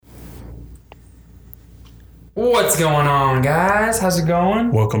What's going on, guys? How's it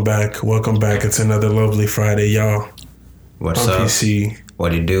going? Welcome back. It's another lovely Friday, y'all. What's up? PC.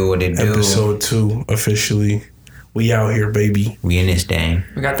 What it do? Episode 2, officially. We out here, baby. We in this thing.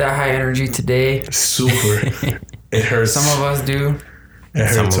 We got that high energy today. Super. It hurts. Some of us do.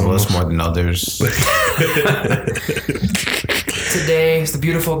 Some of us more than others. Today is the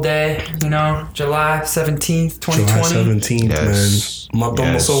beautiful day, July 17th, 2020. July 17th, yes. Man. Month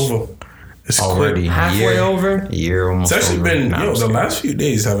almost over. It's already quick. Halfway over. Year almost over. It's actually been, the last few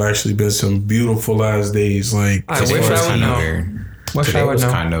days have actually been some beautiful ass days. Like, I wish I would know. Today was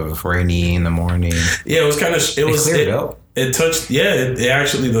kind of rainy in the morning. Yeah, it was kind of, it cleared up. It touched, it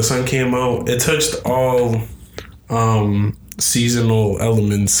actually, the sun came out. It touched all seasonal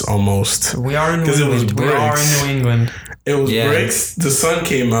elements almost. We are in New England. It was bricks. The sun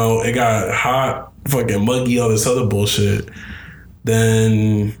came out. It got hot, fucking muggy, all this other bullshit.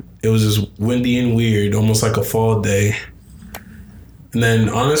 Then it was just windy and weird, almost like a fall day. And then,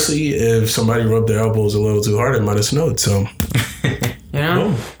 honestly, if somebody rubbed their elbows a little too hard, it might have snowed. So,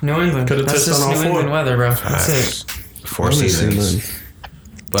 New England. Could have touched on all New England weather, bro. That's it. 4 seasons.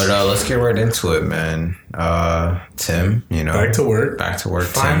 But let's get right into it, man. Tim, back to work.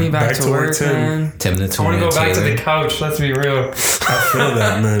 Finally back to work, Tim. Man. Tim the I want to go back to the couch. Let's be real. I feel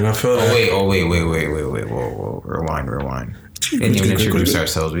that, man. I feel that. Oh wait. Whoa. Rewind. We didn't even introduce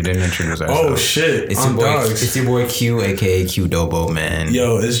ourselves. Oh shit! It's your boy Q, aka Q Dobo, man.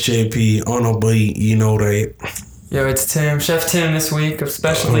 Yo, it's JP on a beat. You know that. Yo, it's Tim, Chef Tim this week,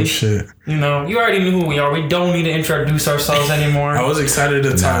 especially. Oh shit! You already knew who we are. We don't need to introduce ourselves anymore. I was excited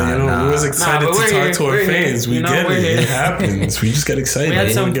to talk. We was excited to talk to our fans. We get it. It happens. We just get excited. We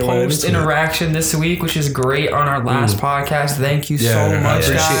had some post interaction this week, which is great on our last podcast. Thank you so much,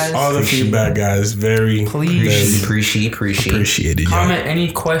 guys. All the feedback, guys. Very appreciated. Comment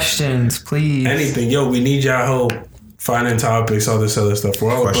any questions, please. Anything, yo. We need y'all help. Finding topics, all this other stuff.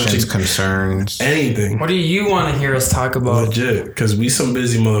 We're all questions, concerns, anything. What do you want to hear us talk about? Legit, because we some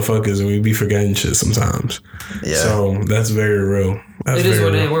busy motherfuckers and we be forgetting shit sometimes. Yeah. So that's very real. It is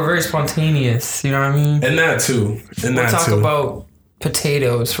what it is. We're very spontaneous. You know what I mean? And that too. We'll talk about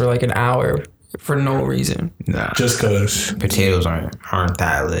potatoes for like an hour for no reason. Nah. Just because potatoes aren't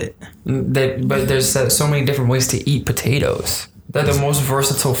that lit. But there's so many different ways to eat potatoes. They're the most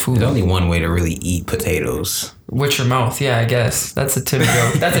versatile food. There's only one way to really eat potatoes. With your mouth, yeah, I guess. That's a Tim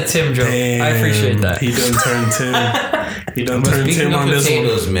joke. Damn, I appreciate that. He done turned Tim. He done turned Tim on this one.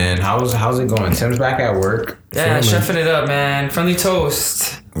 Potatoes, man. How's it going? Tim's back at work. Yeah, chefing it up, man. Friendly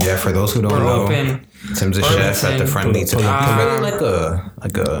Toast. Yeah, for those who don't know, open. Tim's a chef at the Friendly Toast.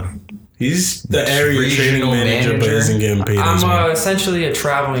 Like a. He's the area training manager, but isn't getting paid. I'm essentially a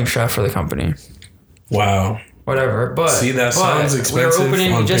traveling chef for the company. Wow. Whatever, but see, that sounds expensive.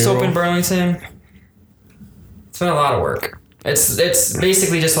 We just opened Burlington. It's been a lot of work. It's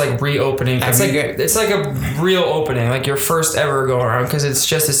basically just like reopening. It's like a real opening, like your first ever go around, because it's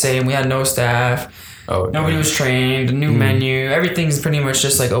just the same. We had no staff. Nobody was trained. A new menu. Everything's pretty much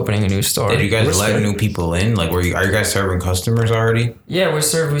just like opening a new store. Did you guys let new people in? Like, are you guys serving customers already? Yeah, we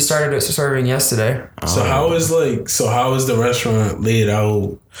started serving yesterday. So how is the restaurant laid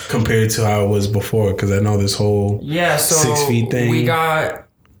out compared to how it was before? Because I know this whole 6 feet thing. We got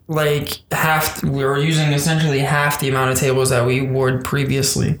like half. We were using essentially half the amount of tables that we would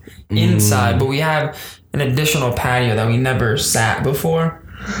previously inside, but we have an additional patio that we never sat before.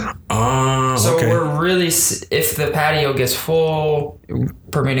 So we're really, if the patio gets full,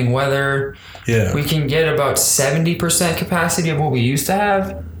 permitting weather, we can get about 70% capacity of what we used to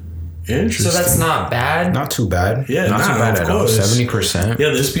have. Interesting. So that's not bad. Not too bad. Yeah, not too bad at all. 70%. Yeah,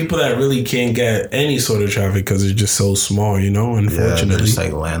 there's people that really can't get any sort of traffic because it's just so small, unfortunately. Yeah, it's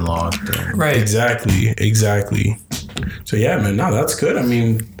like landlocked. Right. Exactly. So yeah, man, that's good. I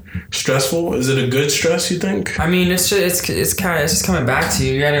mean, stressful? Is it a good stress, you think? I mean, it's just coming back to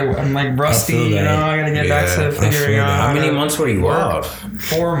you. I'm like rusty, I gotta get back to figuring out. How many months were you off?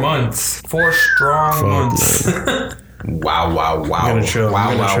 4 months. 4 strong months. Wow.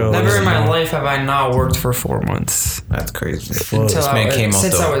 Never in my life have I not worked for 4 months. That's crazy. Since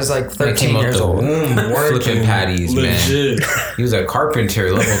I was like 13 years old. Flipping patties, legit. Man. He was a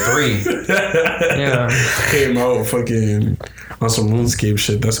carpenter, level 3. Yeah. Came out fucking on some RuneScape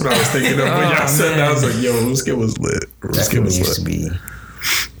shit. That's what I was thinking of when y'all said that. I was like, yo, RuneScape was lit. RuneScape was lit. To be.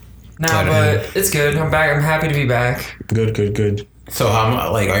 But it's good. I'm back. I'm happy to be back. Good. So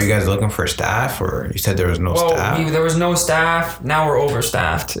are you guys looking for staff, or you said there was no staff? There was no staff. Now we're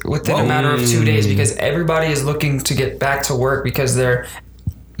overstaffed within a matter of 2 days because everybody is looking to get back to work because their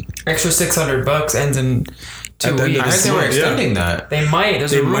extra $600 ends in 2 At the end of I weeks. heard they were Yeah. extending that. They might.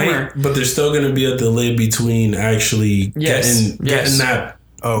 There's a rumor. But there's still going to be a delay between actually Yes. getting that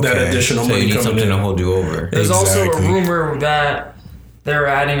additional so money you need coming something in. to hold you over. There's also a Exactly. rumor that they're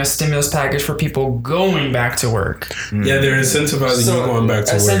adding a stimulus package for people going back to work. Yeah, they're incentivizing you going back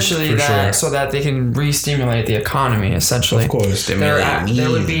to essentially work. For that sure. so that they can re-stimulate the economy. Essentially, Of course. they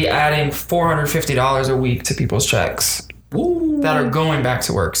would be adding $450 a week to people's checks that are going back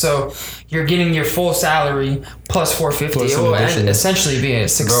to work. So you're getting your full salary plus $450. Plus It an will additional. essentially be a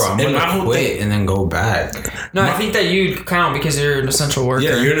six. Bro, I'm And my gonna whole quit and then go back. No, I think that you'd count because you're an essential worker.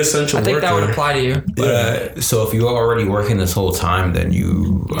 Yeah, you're an essential I think worker. that would apply to you. But so if you're already working this whole time, then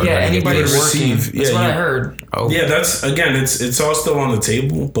you are Yeah, gonna anybody get would working. receive- That's yeah, what I you- heard. Oh, Yeah, that's again. It's all still on the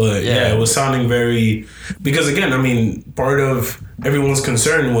table, but Yeah. yeah, it was sounding very because again, I mean, part of everyone's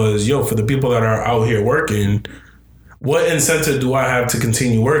concern was, for the people that are out here working, what incentive do I have to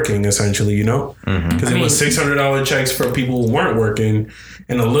continue working? Essentially, because it was $600 checks for people who weren't working,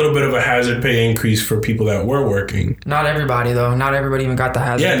 and a little bit of a hazard pay increase for people that were working. Not everybody though. Not everybody even got the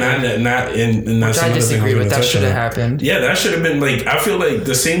hazard. Yeah, pay. not and that's Which I another thing disagree was with. gonna That touch should have on. happened. Yeah, that should have been like. I feel like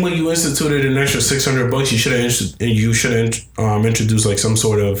the same way you instituted an extra $600, you should have introduced like some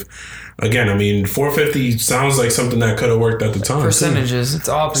sort of. Again, I mean, $450 sounds like something that could have worked at the time. too. Percentages. It's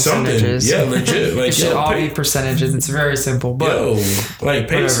all percentages. Something, yeah, legit. Like, it should all be percentages. It's very simple. But like,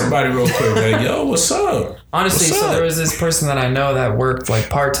 pay whatever. somebody real quick. Like, yo, what's up? honestly, What's so up? there was this person that I know that worked like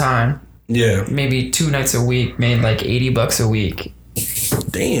part time, Yeah, maybe 2 nights a week, made like $80 a week.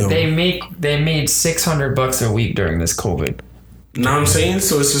 damn. They made $600 a week during this COVID. Know what I'm saying?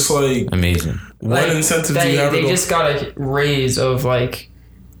 So it's just like, amazing. what Like, incentive do you have? They to go just got a raise of like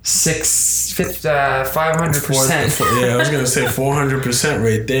 500%. Yeah, I was gonna say 400%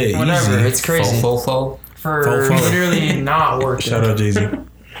 right there. Whatever, Easy. it's crazy Fo. for Fo. literally not working. Shout out Jay-Z.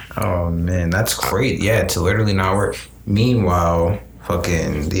 Oh man, that's great. Yeah, to literally not work. Meanwhile,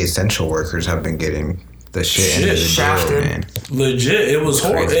 fucking the essential workers have been getting the shit end of the deal, Shafted. man. Legit, it was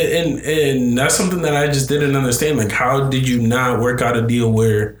horrible, Crazy. and that's something that I just didn't understand. Like, how did you not work out a deal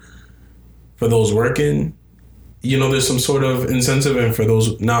where, for those working, there's some sort of incentive, and for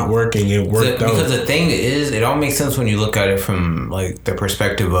those not working, it worked out. Because the thing is, it all makes sense when you look at it from like the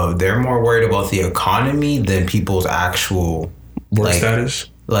perspective of they're more worried about the economy than people's actual Work status.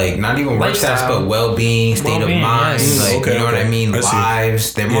 Like not even work Lifestyle. status, but well-being, state Well-being, of mind. yes. Like Okay, you know what I mean? I see.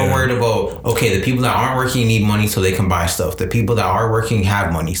 Lives. They're more Yeah. worried about the people that aren't working need money so they can buy stuff. The people that are working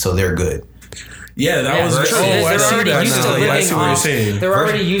have money, so they're good. Yeah, that was versus- true. they're I see already that used to now. I living see what you're off. saying. They're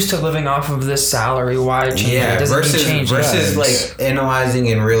already used to living off of this salary. Why change it? Yeah, It doesn't versus change it. like analyzing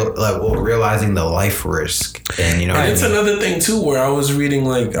and realizing the life risk, and And it's another thing too, where I was reading,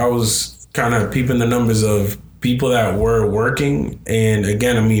 like, I was kind of peeping the numbers of people that were working, and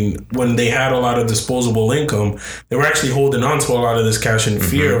again, I mean, when they had a lot of disposable income, they were actually holding on to a lot of this cash in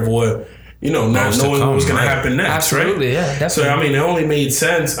fear of what, not What's to knowing what was come, going to right. happen next, Absolutely, right? yeah, So definitely. I mean, it only made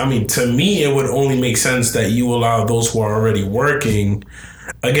sense. I mean, to me, it would only make sense that you allow those who are already working.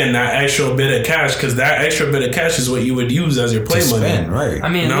 Again, that extra bit of cash, because that extra bit of cash is what you would use as your play money. spend, right? I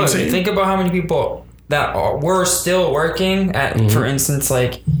mean, You know what I'm look, saying? think about how many people that were still working at, Mm-hmm. for instance,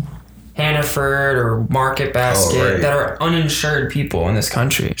 like Hannaford or Market Basket, right. that are uninsured people in this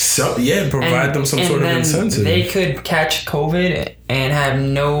country. So yeah, provide them some and sort of then incentive. They could catch COVID and have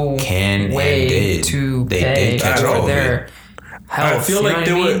no And way did. to They pay did catch for COVID. their health. I feel you like know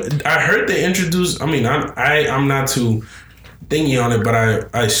they what I mean? were. I heard they introduced. I mean, I'm not too thingy on it, but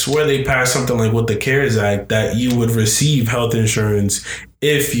I swear they passed something like with the CARES Act that you would receive health insurance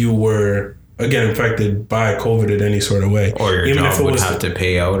if you were again infected by COVID in any sort of way, Or your even job if it would was have to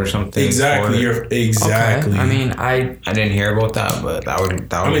pay out or something. exactly. for it. You're exactly. Okay. I mean, I I didn't hear about that, but that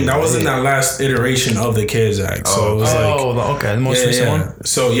would. I mean, that was in that last iteration of the CARES Act, so it was like. okay, the most recent one.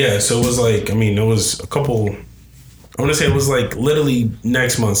 So it was like, I mean, it was a couple. I want to say it was like literally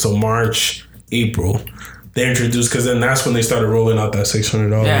next month, so March, April. They introduced, because then that's when they started rolling out that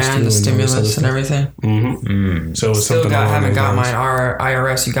 $600. Yeah, too, and the stimulus and all everything. So it was Still something. haven't got my my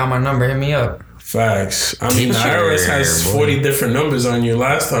IRS. You got my number. Hit me up. facts. I mean, the Sure, IRS has boy. 40 different numbers on you.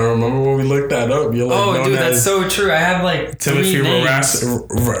 Last time, remember when we looked that up? You're like, Oh, known dude, that's as so true. I have like Timothy 3 names.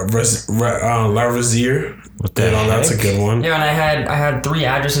 Larazier. the That's a heck? good one. Yeah, and I had 3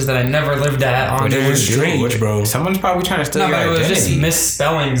 addresses that I never lived at on But it there. was strange, bro. Someone's probably trying to steal No, your but it was identity. just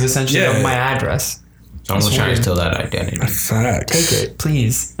misspellings essentially Yeah. of my address. Someone's That's trying weird. to steal that identity. Facts. Take it,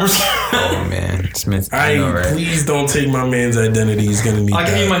 please. Oh man, Smith. I know, right? Please don't take my man's identity. He's gonna need I'll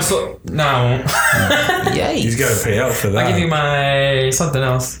give that. you my no, I won't. Yikes. He's got to pay out for that. I'll give you my something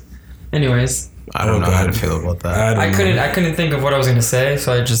else. Anyways, I don't know how to feel about that. I couldn't think of what I was gonna say,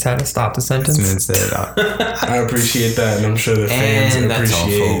 so I just had to stop the sentence. I appreciate that, and I'm sure the fans And that's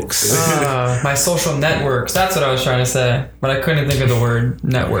appreciate. all, folks. My social networks. That's what I was trying to say, but I couldn't think of the word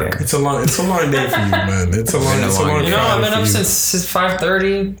network. It's a long day for you, man. It's a long You know, I've been Friday up for you. since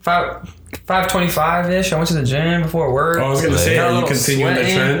 5:30, 5:25 ish. I went to the gym before work. I was gonna say, Got a are you little continuing the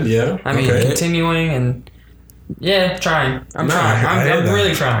sweating. trend? Yeah. I mean, Okay. continuing and trying. I'm trying. I hear I'm that.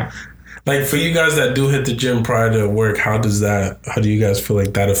 really trying. Like for you guys that do hit the gym prior to work, how do you guys feel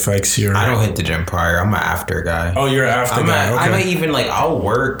like that affects your? I don't hit the gym prior. I'm an after guy. Oh, you're after that. I Okay. might even I'll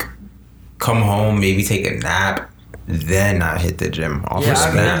work, come home, maybe take a nap, then I hit the gym.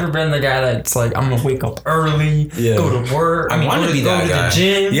 I've never been the guy that's like, I'm gonna wake up early, go to work. I want to be that go guy. to the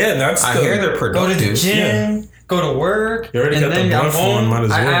gym. Yeah, that's. I hear they're Go productive. to the gym. Go to work. You already got the blood flowing, might as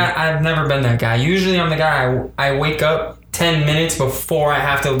well. I've never been that guy. Usually I'm the guy I wake up 10 minutes before I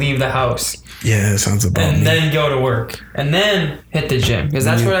have to leave the house. Yeah, it sounds about And me. then go to work. And then hit the gym. Because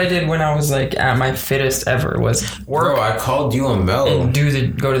that's what I did when I was like at my fittest ever was work. Bro, I called UML.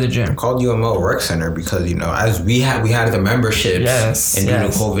 And go to the gym. Called UML Rec Center because as we had the memberships, and due to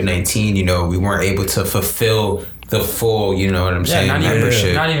COVID-19, we weren't able to fulfill the full, you know what I'm saying,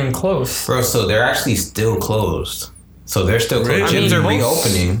 membership. Not even close. Bro, so they're actually still closed. So they're still closed. Really? Gyms are most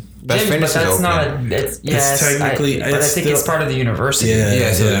reopening. Best gyms, Fitness but is that's open. not It's technically- but I it's think it's still- part of the university.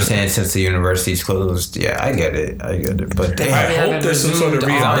 Yeah, so they're saying since the university's closed. Yeah, I get it. But I damn. hope there's some sort of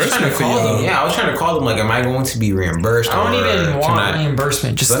resumed. I was trying reimbursement to for call y'all. them. Yeah, I was trying to call them. Like, am I going to be reimbursed? I don't or even can want I-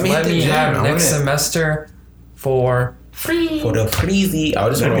 reimbursement. Just Let me let hit me the gym. have I next wanna- semester for free. For the freezy. I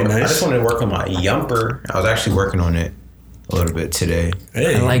just That'd be want nice. to work on my yumper. I was actually working on it a little bit today.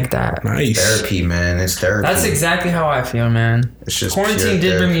 Hey, I like that. nice. Therapy, man. It's therapy. That's exactly how I feel, man. It's just Quarantine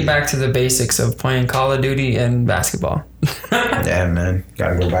pure did bring me therapy. back to the basics of playing Call of Duty and basketball. Yeah, man.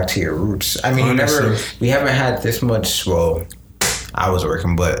 Gotta go back to your roots. I mean, Honestly. we haven't had this much. Well, I was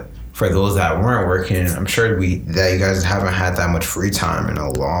working, but for those that weren't working, I'm sure that you guys haven't had that much free time in a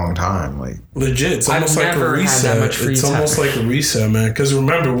long time. Like, Legit, it's almost like a never had reset. that much free It's time. almost like a reset, man. Because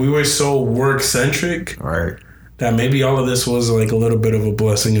remember, we were so work centric right? that maybe all of this was like a little bit of a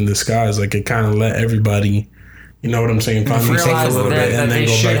blessing in disguise. Like it kind of let everybody, you know what I'm saying, finally take a Realize little bit that and then they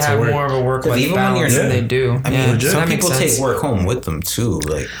go should back to have work. more of a work-life even when you're- balance than Yeah. they do. I mean, legit. some that makes people take sense. work home with them too.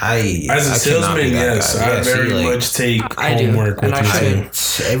 Like I, As a I cannot be salesman, that yes, guy. I Yeah, very see, like, much take I do, homework and with I me should.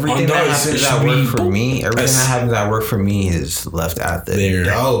 too. everything On that those, happens it at should work be- for me, everything Yes. that happens at work for me is left at the There.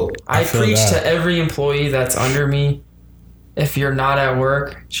 door. I feel preach that. to every employee that's under me. If you're not at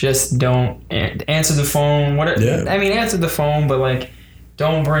work, just don't answer the phone. Yeah. I mean, answer the phone, but like,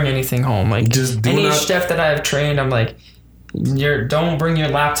 don't bring anything home. Like, Just do any not- chef that I have trained, I'm like, don't bring your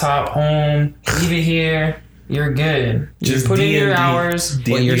laptop home. Leave it here. You're good. Just You put in your D&D. hours.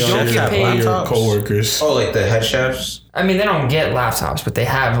 D&D your You don't chefs get have paid. your laptops? coworkers. Oh, like the head chefs. I mean, they don't get laptops, but they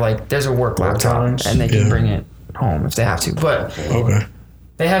have like there's a work laptop, times? and they can Yeah. bring it home if they have to. But Okay.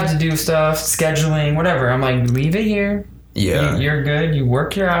 they have to do stuff, scheduling, whatever. I'm like, leave it here. Yeah. You're good. You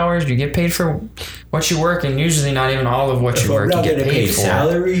work your hours. You get paid for what you work, and usually not even all of what you work you get paid for.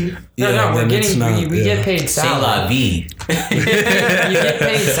 salary. No, Yeah, we're then it's getting not- we yeah. get paid C'est la salary. vie. You get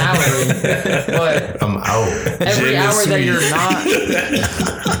paid salary, but I'm out. every Je ne hour that suis. you're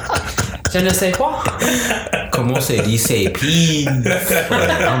not. Je ne sais quoi. Comment se dit c'est pis?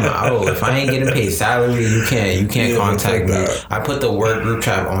 I'm out. If I ain't getting paid salary, you can't Yeah, contact me. fuck that. I put the work group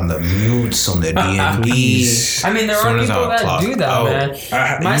chat on the mutes on the DMV. Please. I mean, there Soon are as I people that clock do that, out.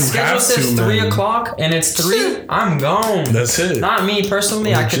 man. My You schedule have says to, 3 man. o'clock, and it's 3. I'm gone. That's it. Not me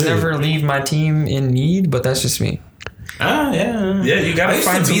personally. I could Legit. never leave my team in need, but that's just me. Ah, yeah. Yeah, you gotta I used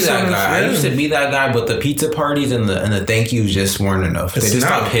find to be some that sort of guy. I used to friend. be that guy, but the pizza parties and the thank yous just weren't enough. They It's just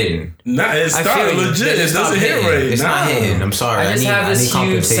not. stopped hitting. Nah, it's I not feel you. legit. They It just stopped doesn't hit hitting. right. It's not hitting. I'm sorry. I just have need this huge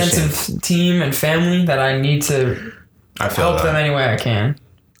compensation. sense of team and family that I need to I feel help them that. any way I can.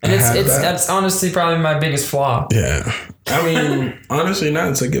 And I it's have it's that. that's honestly probably my biggest flaw. Yeah. I mean, honestly,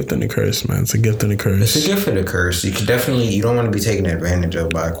 it's a gift and a curse, man. It's a gift and a curse. It's a gift and a curse. You don't want to be taken advantage of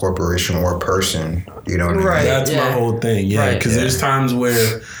by a corporation or a person. You know what I mean? Right. That's Yeah. my whole thing. Yeah. Right. Because there's times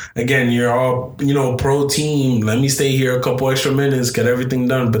where, again, you're all, pro team. Let me stay here a couple extra minutes, get everything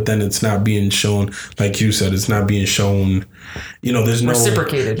done. But then it's not being shown, like you said, it's not being shown. There's no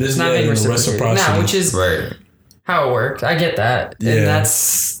Reciprocated. There's It's not being reciprocated. Nah, which is Right. how it works. I get that. Yeah. And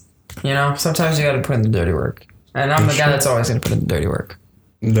that's, sometimes you got to put in the dirty work. And I'm the guy that's always going to put in the dirty work.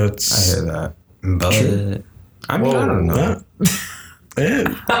 That's. I hear that. But I mean, I don't know.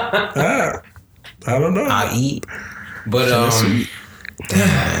 I don't know. I eat. But damn,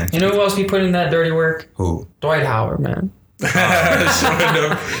 man. You know who else be putting in that dirty work? Who? Dwight Howard, man.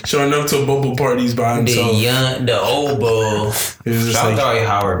 showing up to bubble parties by himself. The old bull. Shout out Dwight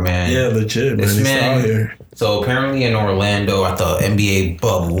Howard, man. Yeah, legit, man. He's out here. So apparently in Orlando at the NBA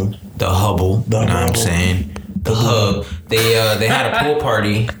bubble, the Hubble, you know what I'm saying? The hub. They had a pool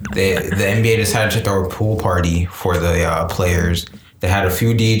party. The NBA decided to throw a pool party for the players. They had a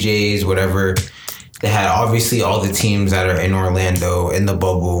few DJs, whatever. They had obviously all the teams that are in Orlando in the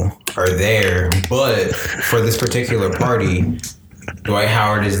bubble are there. But for this particular party, Dwight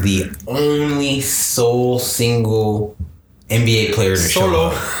Howard is the only single NBA player to show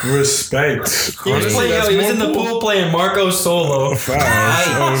up. Respect. He was in the pool playing Marco Solo. Shit.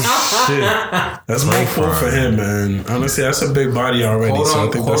 That's more cool for him, man. Honestly, that's a big body already. I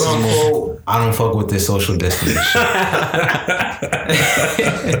think that's more. I don't fuck with this social distance.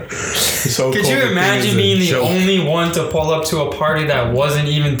 So could you imagine being the only one to pull up to a party that wasn't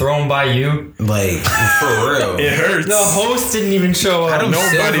even thrown by you? Like, for real. It hurts. The host didn't even show up.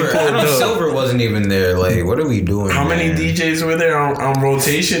 Adam Silver wasn't even there. Like, what are we doing? How many DJs were there on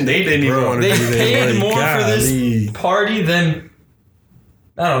rotation? They didn't even want to be there. They paid more for this party than...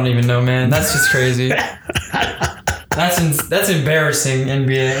 I don't even know, man. That's just crazy. That's embarrassing,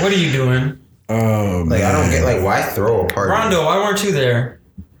 NBA. What are you doing? Like, I don't get, like, why throw a party? Rondo, why weren't you there?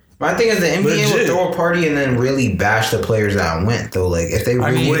 My thing is the NBA would throw a party and then really bash the players that went, though. Like, if they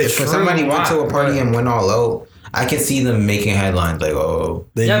really, if somebody went to a party and went all out, I can see them making headlines like, oh,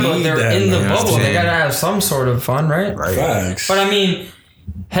 but they're in the bubble. They gotta have some sort of fun, right? Facts. But I mean,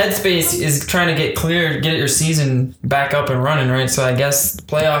 Headspace is trying to get your season back up and running, right? So I guess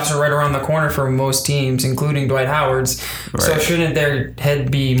playoffs are right around the corner for most teams, including Dwight Howard's. Right. So shouldn't their head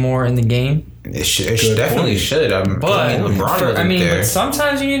be more in the game? It definitely should. But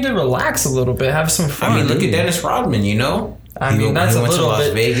sometimes you need to relax a little bit, have some fun. I mean, look at Dennis Rodman. You know, that's a little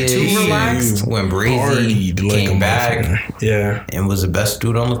bit Vegas, too relaxed. When Breezy came back, and was the best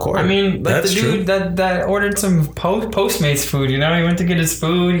dude on the court. I mean, like the dude that ordered some Postmates food. You know, he went to get his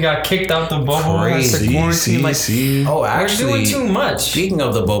food. He got kicked out the bubble. Crazy. Oh, actually, we're doing too much. Speaking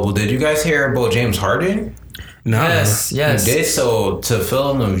of the bubble, did you guys hear about James Harden? No. Yes. He did. So to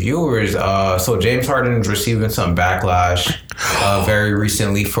fill in the viewers, so James Harden's receiving some backlash very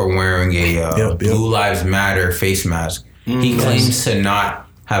recently for wearing a Blue Lives Matter face mask. He claims to not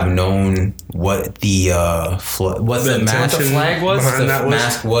have known what the flag was. The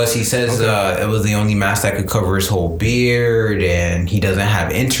mask was. He says it was the only mask that could cover his whole beard, and he doesn't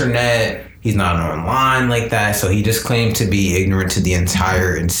have internet. He's not online like that, so he just claimed to be ignorant to the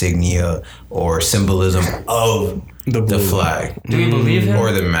entire insignia or symbolism of the flag. Do we believe him?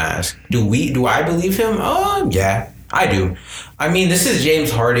 Or the mask. Do I believe him? Yeah, I do. I mean, this is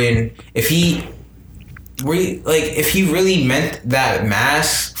James Harden. If he really meant that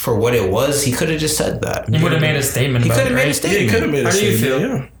mask for what it was, he could have just said that. He would have made a statement. Yeah, he could have made a statement. How do you feel?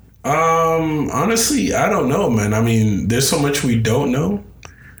 Yeah. Honestly, I don't know, man. I mean, there's so much we don't know.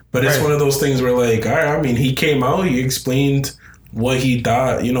 But it's one of those things where, like, all right, I mean, he came out, he explained what he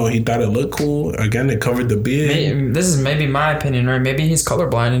thought, he thought it looked cool. Again, it covered the beard. This is maybe my opinion, right? Maybe he's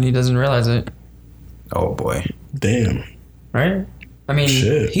colorblind and he doesn't realize it. Oh, boy. Damn. Right? I mean,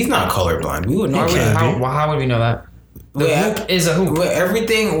 he's not colorblind. We would know. How would we know that? Hoop is a hoop. With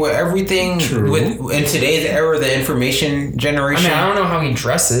everything in today's era, the information generation. I mean, I don't know how he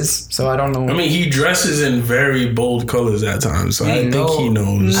dresses, so I don't know. I mean, he dresses in very bold colors at times, so I think he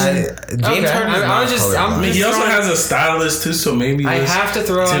knows. James Harden. He also has a stylist too, so maybe I have to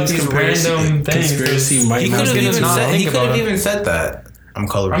throw out these random things. Conspiracy might not be. He could have even said that. I'm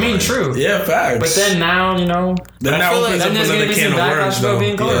colorblind. I mean, true. Yeah, facts. But then now, Then that opens up another can of worms, though.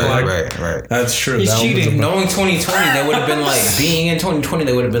 Being colorblind. Right. That's true. He's cheating. Knowing 2020, they would have been like, being in 2020,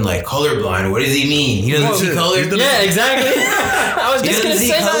 they would have been like, colorblind. What does he mean? He doesn't see color? Yeah, exactly. I was just going to say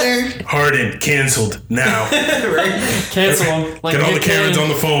that. Harden, canceled now. Cancel him. Get all the Karens on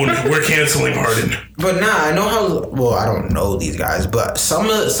the phone. We're canceling Harden. But I know how, well, I don't know these guys, but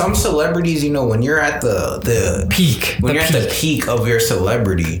some celebrities, when you're at the peak. When you're at the peak of your celebrity,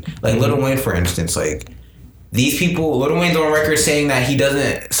 like Lil Wayne, for instance, like these people, Lil Wayne's on record saying that he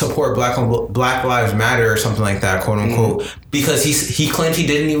doesn't support Black Lives Matter or something like that, quote unquote, because he claims he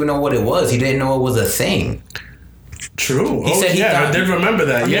didn't even know what it was. He didn't know it was a thing. True. I did remember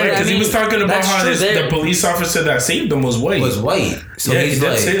that. Because he was talking about how the police officer that saved him was white. So he's he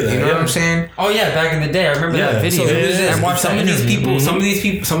did say that. You know what I'm saying? Oh yeah, back in the day, I remember that video. So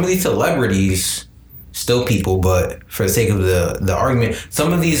some of these celebrities. Still people, but for the sake of the argument,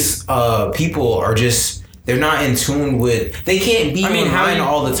 some of these people are just, they're not in tune with, they can't be online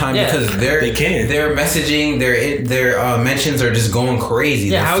all the time because their messaging, their mentions are just going crazy.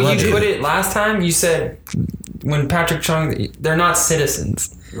 Yeah, how you put it last time, you said when Patrick Chung, they're not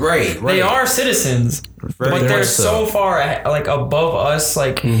citizens. Right. They are citizens, but they're so far like above us,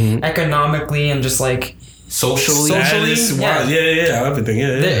 like economically and just like socially. Everything.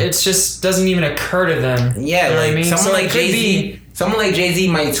 It just doesn't even occur to them. Yeah, you know like what I mean? someone like Jay-Z. Someone like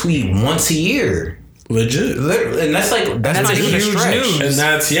Jay-Z might tweet once a year. Legit. Literally, and that's not even a stretch. News. And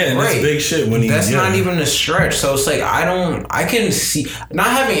that's big shit when that's not even a stretch. So it's like I can see not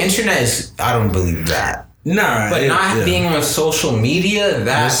having internet is I don't believe that. Nah, but not being on social media,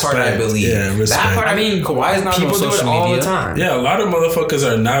 that part I believe. Yeah, respect. That part, I mean, Kawhi is not on social media. People do it all the time. Yeah, a lot of motherfuckers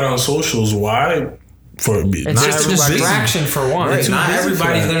are not on socials. Why? It's just a distraction for one. Right. Not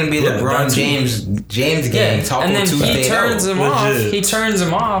everybody's going to be LeBron James game. And then he turns him off. He turns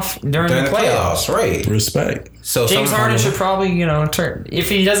him off during the playoffs. Right. Respect. So James Harden should probably, turn. If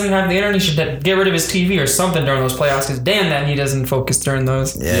he doesn't have the internet, he should get rid of his TV or something during those playoffs. Because damn, that he doesn't focus during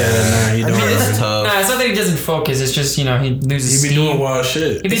those. He don't. It's not that he doesn't focus. It's just he loses. He be doing wild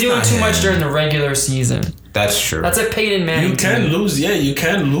shit. He be doing too much during the regular season. That's true. That's a Peyton Manning. You can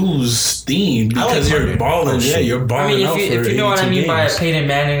lose steam because you're balling. Yeah, you're balling. I mean, if you know what I mean by a Peyton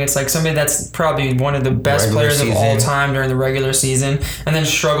Manning, it's like somebody that's probably one of the best players of all time during the regular season, and then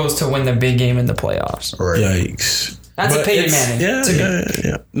struggles to win the big game in the playoffs. Right. Yikes. That's a Peyton Manning.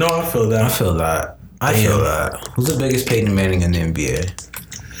 Yeah. No, I feel that. I feel that. Who's the biggest Peyton Manning in the NBA?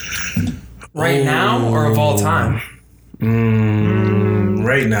 Right now or of all time?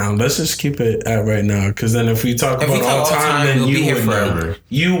 Right now. Let's just keep it at right now. Because then if we talk about all time, then you would know.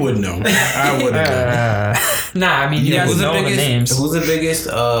 You would know. I wouldn't know. Nah, I mean, you guys know the names. Who's the biggest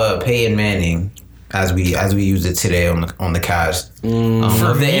Peyton Manning as we use it today on the cast for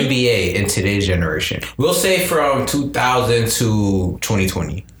the NBA in today's generation? We'll say from 2000 to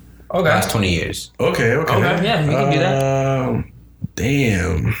 2020. Okay. Last 20 years. Okay. Yeah, we can do that.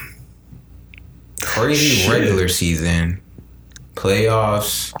 Damn. Crazy regular season,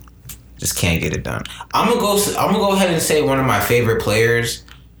 playoffs, just can't get it done. I'm gonna go ahead and say one of my favorite players,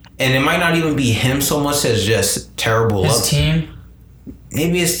 and it might not even be him so much as just terrible luck. His team.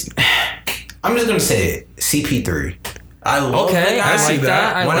 Maybe it's. I'm just gonna say it. CP3. I love that guy. I see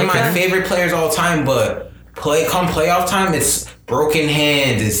that. One of my favorite players all time, but come playoff time, it's broken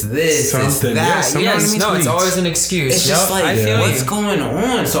hand, it's this, it's that. It's always an excuse. It's just like, what's going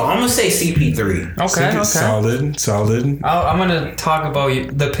on? So I'm gonna say CP3. Okay. Solid. I'm gonna talk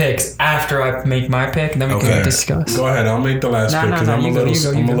about the picks after I make my pick, and then we can discuss. Go ahead. I'll make the last pick because I'm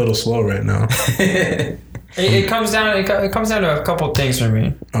a little slow right now. It comes down to a couple things for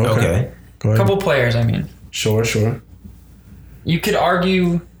me. Okay. Go ahead. A couple players, I mean. Sure. You could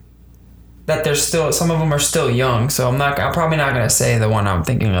argue that there's still some of them are still young, so I'm probably not gonna say the one I'm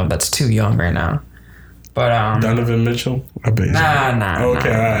thinking of that's too young right now. But Donovan Mitchell? I bet. Nah. Okay,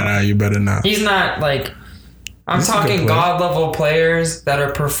 all right, you better not. He's not like. I'm talking god level players that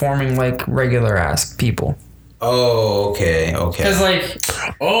are performing like regular ass people. Oh, okay. Because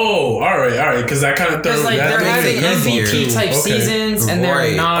all right. Because that kind of throws like they're having MVP type seasons and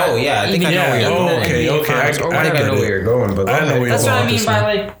they're not. Oh yeah, I think I know where you're going. Okay. I know where you're going, but that's what I mean by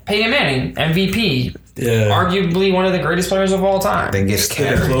like Peyton Manning, MVP. Yeah. Arguably one of the greatest players of all time. Then gets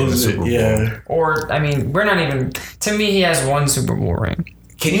carried in the Super Bowl. Yeah. Or I mean, we're not even. To me, he has one Super Bowl ring.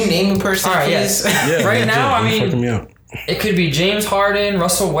 Can you name a person, please? Yes. Right now, I mean. It could be James Harden,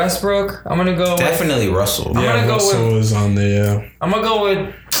 Russell Westbrook. I'm gonna go definitely Russell. Russell is on there. I'm gonna go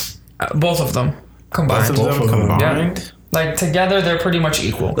with both of them combined. Both of them combined. Yeah. Like together, they're pretty much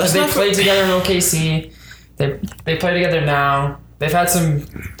equal. They played together in OKC. They play together now. They've had some.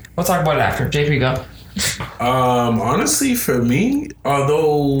 We'll talk about it after. JP, go. Honestly, for me,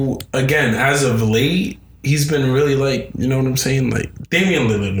 although again, as of late, he's been really like, you know what I'm saying? Like Damian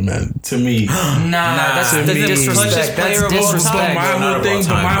Lillard, man. To me, that's the disrespect. That's disrespect. But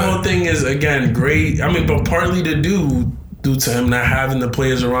my whole thing is again great. I mean, but partly due to him not having the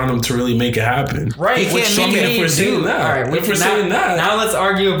players around him to really make it happen. Right. If we're seeing that, now let's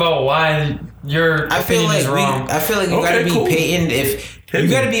argue about why your opinion is wrong. I feel like you gotta be Peyton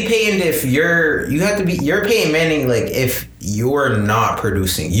if you're Peyton Manning, like if you're not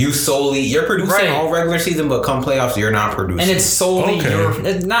producing. You're producing all regular season, but come playoffs you're not producing. And it's solely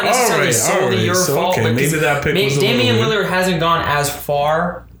it's not necessarily solely your fault. Okay. Maybe that pick was Damian Lillard hasn't gone as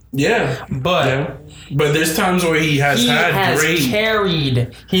far. Yeah. But there's times where he has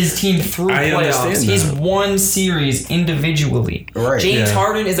carried his team through playoffs. He's won series individually. Right. James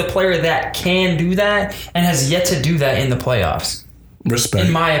Harden is a player that can do that and has yet to do that in the playoffs. Respect.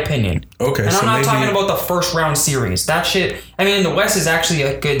 In my opinion. Okay, and so I'm not maybe- talking about the first round series. That shit. I mean, the West is actually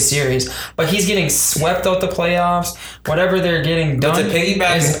a good series, but he's getting swept out the playoffs. Whatever they're getting done. But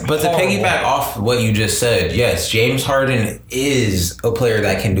to piggyback off what you just said, yes, James Harden is a player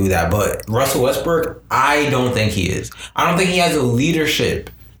that can do that. But Russell Westbrook, I don't think he is. I don't think he has a leadership.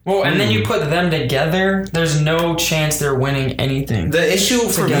 Well, and then you put them together. There's no chance they're winning anything. The issue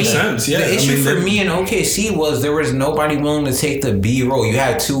for me, in OKC was there was nobody willing to take the B role. You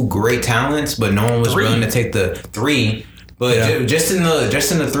had two great talents, but no one was willing to take the three. But just in the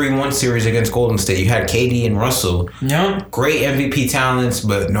 3-1 series against Golden State, you had KD and Russell. Yeah. Great MVP talents,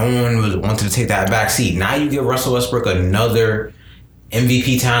 but no one wanted to take that back seat. Now you give Russell Westbrook another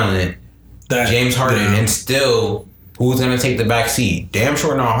MVP talent, James Harden, and still. Who's going to take the back seat? Damn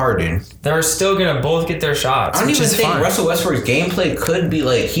sure not Harden. They're still going to both get their shots. I don't even think Russell Westbrook's gameplay could be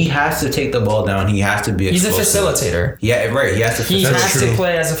like, he has to take the ball down. He has to be explosive. He's a facilitator. Yeah, right. He has to to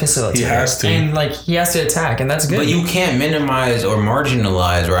play as a facilitator. He has to. And he has to attack, and that's good. But you can't minimize or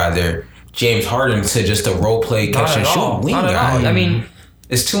marginalize, rather, James Harden to just a role play, catch and shoot wing guy. I mean...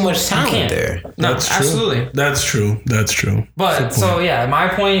 It's too much talent there. No, That's true. absolutely. That's true. But, my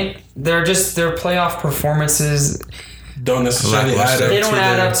point, their playoff performances... don't necessarily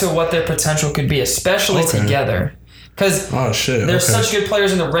add up to what their potential could be, especially together. Because they're such good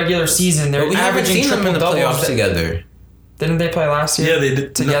players in the regular season. They're averaging triple doubles together. Didn't they play last year? Yeah, they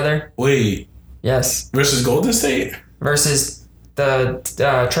did together. No, wait. Yes. Versus Golden State. Versus the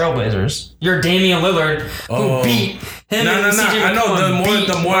Trailblazers. You're Damian Lillard who beat him. No. I know.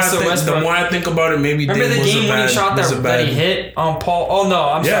 The more I think about it, maybe. Remember the game when he shot that he hit on Paul? Oh no,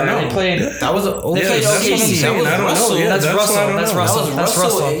 I'm sorry. No. They played. That was OKC. That was Russell. That's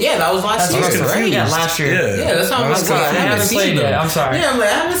Russell. Yeah, that was last year, right? Yeah, last year. Yeah, that's how much I haven't seen them. I'm sorry. Yeah, I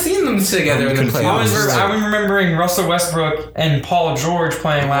haven't seen them together in the playoffs. I'm remembering Russell Westbrook and Paul George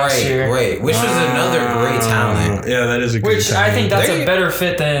playing last year. Right, which was another great talent. Yeah, that is a great talent. I think that's a better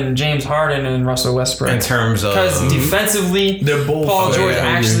fit than James Harden and Russell Westbrook. In terms of... Because defensively, they're both Paul George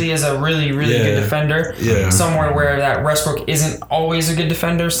actually is a really, really good defender. Yeah. Somewhere where that Westbrook isn't always a good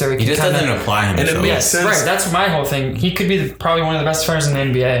defender, so he just doesn't apply himself. And it makes sense. Right, that's my whole thing. He could be probably one of the best defenders in the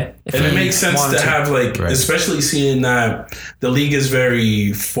NBA. And it makes sense to have, especially seeing that the league is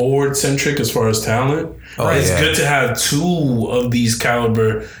very forward-centric as far as talent. It's good to have two of these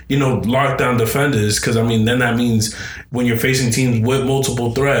caliber, lockdown defenders, because, then that means when you're facing teams with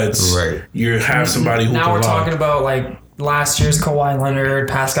multiple threats, you have somebody who can Now we're talking about, last year's Kawhi Leonard,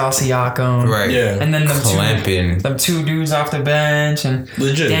 Pascal Siakam. Right. Yeah. And then them two dudes off the bench, and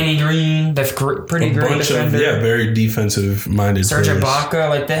Danny Green, the pretty great defender. Very defensive-minded Serge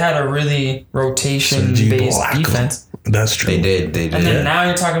Ibaka, they had a really rotation-based defense. That's true. They did. And then now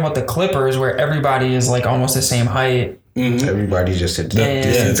you're talking about the Clippers, where everybody is almost the same height. Mm-hmm. Everybody's just a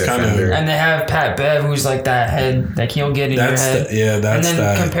decent defender. And they have Pat Bev, who's that head, he'll get in your head. That's and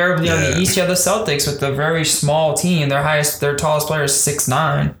then comparably on the East, you have the Celtics with a very small team. Their tallest player is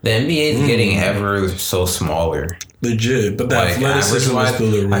 6'9". The NBA is getting ever so smaller. Legit, but that athleticism is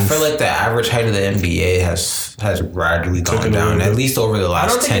through the roof. I feel like the average height of the NBA has gradually gone down, at least over the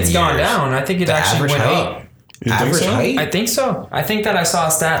last 10 years. I don't think it's gone down. I think it actually went up. Average height? I think so. I think that I saw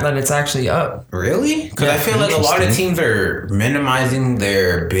a stat that it's actually up. Really? Because I feel like a lot of teams are minimizing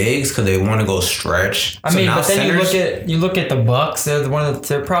their bigs because they want to go stretch. But then you look at the Bucks.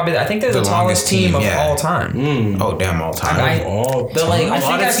 They're probably I think they're the tallest team of all time. Oh damn, all time. I think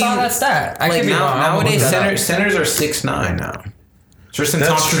I saw that stat. I could be wrong. Nowadays centers are 6'9" now. Tristan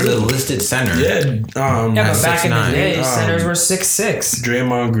Thompson's a listed center. But back in the day, centers were 6'6".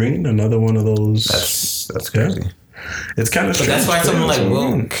 Draymond Green, another one of those. That's crazy. It's kind of strange. That's why someone like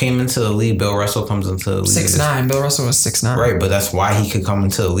Will came into the league. Bill Russell comes into the league. 6'9". Bill Russell was 6'9". Right, but that's why he could come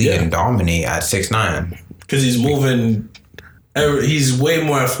into the league and dominate at 6'9". Because he's moving. He's way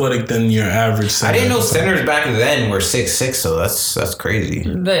more athletic than your average center. I didn't know centers back then were 6'6", so that's crazy.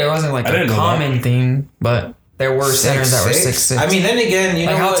 It wasn't a common thing, but there were centers that were 6'6". Then again,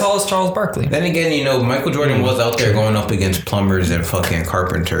 how tall is Charles Barkley? Then again, Michael Jordan was out there going up against plumbers and fucking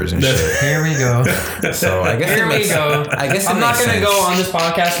carpenters and shit. Here we go. So I guess I'm not going to go on this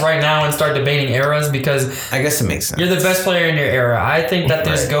podcast right now and start debating eras, because I guess it makes sense. You're the best player in your era. I think that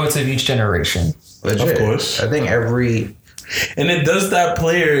there's goats of each generation. Legit. Of course. I think and it does that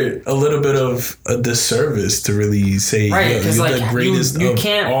player a little bit of a disservice to really say, you're the greatest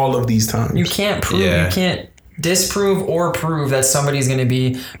of all of these times. You can't prove, you can't disprove or prove that somebody's going to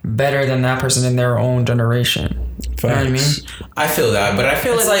be better than that person in their own generation. Facts. You know what I mean? I feel that, but I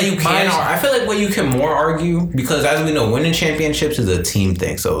feel I feel like what you can more argue, because as we know, winning championships is a team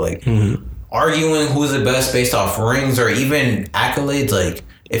thing. So arguing who's the best based off rings or even accolades, like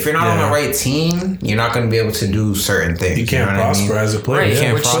if you're not on the right team, you're not going to be able to do certain things. You can't prosper as a player. Right, You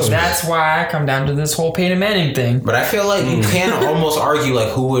can't prosper. That's why I come down to this whole Peyton Manning thing. But I feel like you can almost argue like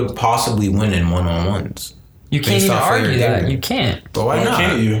who would possibly win in one-on-ones. You can't even argue that. You can't. But why not?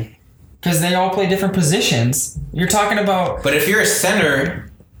 Can't you? Because they all play different positions. You're talking about... But if you're a center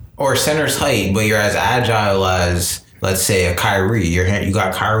or center's height, but you're as agile as, let's say, a Kyrie, you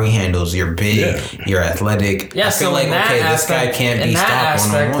got Kyrie handles, you're big, you're athletic. Yeah, I feel so like, in that this guy can't be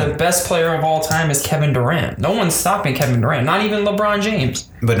stopped one-on-one. The best player of all time is Kevin Durant. No one's stopping Kevin Durant, not even LeBron James.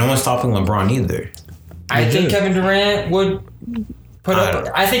 But no one's stopping LeBron either. I think Kevin Durant would...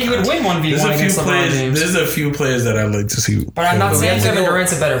 I think he would win 1v1 against LeBron James. There's a few players that I'd like to see. But I'm not saying Kevin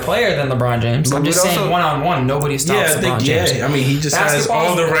Durant's a better player than LeBron James. I'm just saying one-on-one, nobody stops LeBron James. I mean, he just has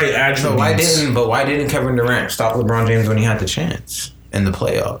all the right attributes. But why didn't Kevin Durant stop LeBron James when he had the chance in the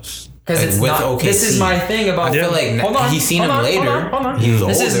playoffs? Because it's not. OKC. This is my thing about. I feel like he's seen him later. Hold on. He was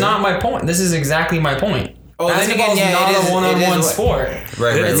this older. is not my point. This is exactly my point. Basketball is not a one-on-one sport.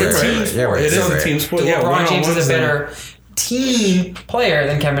 Right. It's a team sport. It is a team sport. Yeah, LeBron James is a better team player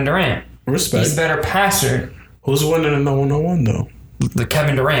than Kevin Durant. Respect. He's a better passer. Who's winning in the one-on-one though? The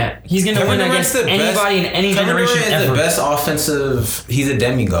Kevin Durant. He's going to win against anybody in any generation Durant is ever. The best offensive. He's a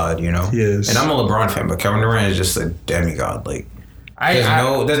demigod, you know. He is. And I'm a LeBron fan, but Kevin Durant is just a demigod. Like,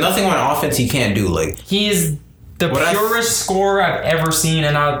 there's nothing on offense he can't do. Like, he is the purest scorer I've ever seen,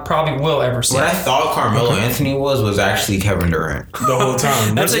 and I probably will ever see. What I thought Carmelo Anthony was actually Kevin Durant the whole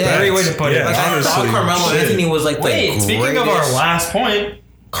time. That's a great way to put it. Like, I thought Carmelo Anthony was like speaking of our last point,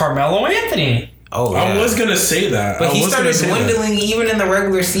 Carmelo Anthony. Oh, I was gonna say that, but he started dwindling even in the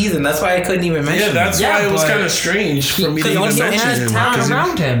regular season. That's why I couldn't even mention. Yeah, that's why it was kind of strange for me to even mention him. Talent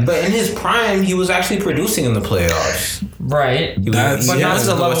around him, but in his prime, he was actually producing in the playoffs. Right, but not to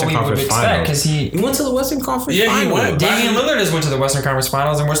the level we would expect because he went to the Western Conference. Finals. He went. Damian Lillard has went to the Western Conference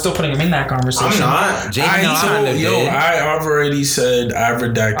Finals, and we're still putting him in that conversation. I'm not. I've already said I've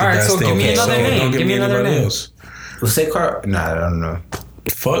redacted that statement. Give me another name. Give me another name. Let's say Nah, I don't know.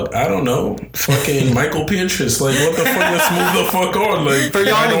 Fuck, I don't know. Fucking Michael Pinterest. Like, what the fuck? Let's move the fuck on. Like, for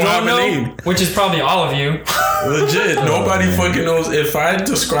y'all who don't know, which is probably all of you. Legit. Nobody fucking knows. If I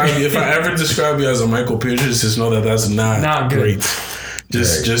ever describe you as a Michael Pinterest, just know that that's not great.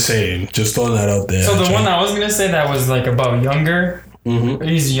 Just saying. Just throwing that out there. So the one I was going to say that was like about younger,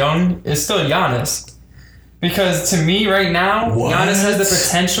 he's young, is still Giannis. Because to me right now, Giannis has the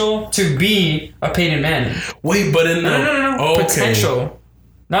potential to be a Peyton Manning. Wait, but in No. Okay. Potential.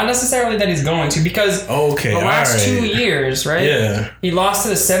 Not necessarily that he's going to, because the last 2 years, right? Yeah. He lost to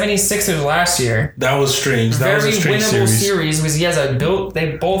the 76ers last year. That was strange. That was a strange winnable series because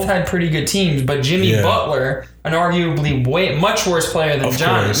they both had pretty good teams, but Jimmy Butler, an arguably much worse player than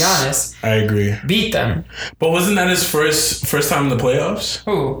Giannis, I agree, beat them. But wasn't that his first time in the playoffs?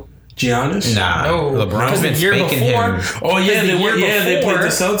 Who? Giannis? Nah. No. LeBron's been spanking him. Oh yeah, they played the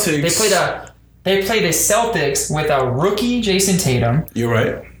Celtics. They played the Celtics with a rookie Jason Tatum. You're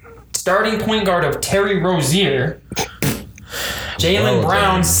right. Starting point guard of Terry Rozier. Jaylen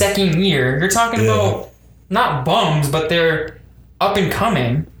Brown, second year. You're talking about not bums, but they're up and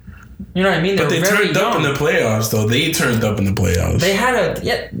coming. You know what I mean? But they turned up in the playoffs, though. They turned up in the playoffs. They had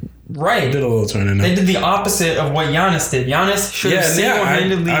right. They did a little turning up. They did the opposite of what Giannis did. Giannis should have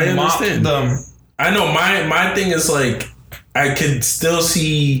single-handedly mopped them. I know. My thing is like, I could still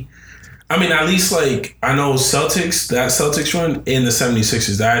see. I mean, at least like I know that Celtics run in the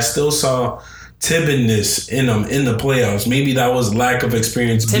 76ers. I still saw timidness in them in the playoffs. Maybe that was lack of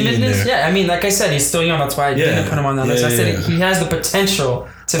experience being there. Yeah. I mean, like I said, he's still young. That's why I didn't put him on that list. I said he has the potential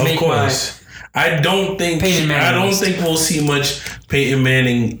to make my. I don't think we'll see much Peyton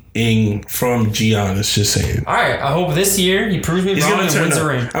Manning from Giannis. Just saying. All right. I hope this year he proves me wrong and wins a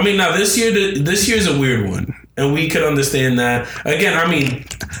ring. I mean, now this year's a weird one, and we could understand that. Again, I mean,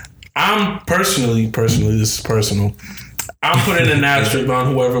 I'm personally, this is personal. I'm putting an asterisk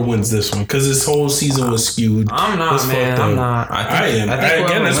on whoever wins this one because this whole season was skewed. I'm not, man. I'm not. I am.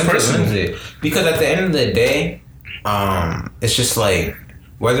 Again, it's personal. Because at the end of the day, it's just like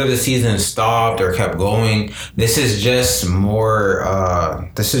whether the season stopped or kept going. This is just more.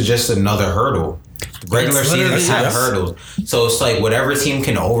 This is just another hurdle. Regular seasons have hurdles, so it's like whatever team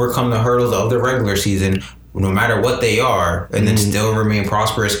can overcome the hurdles of the regular season, no matter what they are, and then still remain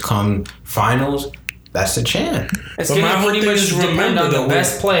prosperous come finals. That's the champ. It's going to pretty much depend on the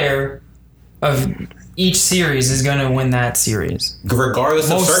best player of each series is gonna win that series, regardless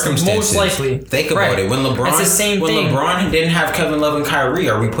of circumstances. Most likely. Think about it. When LeBron, it's the same thing. LeBron didn't have Kevin Love and Kyrie,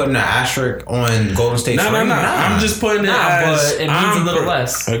 are we putting an asterisk on Golden State's ring? No. I'm just putting it as. But it means a little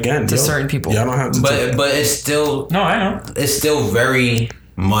less again to certain people. Y'all don't have to. But it's still. No, I know. It's still very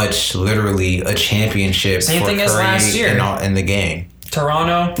much, literally, a championship. Same for thing as Curry last year in the game.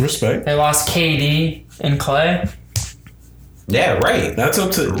 Toronto. Respect. They lost KD and Clay. Yeah, right. That's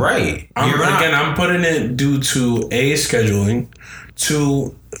up to right. I'm putting it due to scheduling,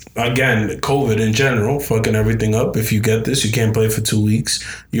 to again COVID in general, fucking everything up. If you get this, you can't play for 2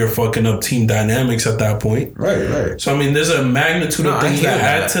 weeks. You're fucking up team dynamics at that point. Right. So I mean, there's a magnitude of things that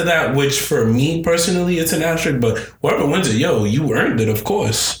add to that, which for me personally, it's an asterisk. But whoever wins it, you earned it, of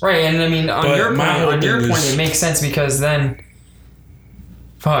course. Right, and I mean, on your point, it makes sense because then.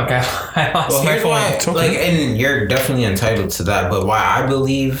 Fuck, I lost my point. And you're definitely entitled to that, but why I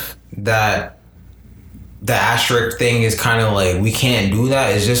believe that the asterisk thing is kind of like we can't do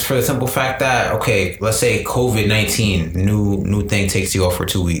that is just for the simple fact that, okay, let's say COVID-19, new thing takes you off for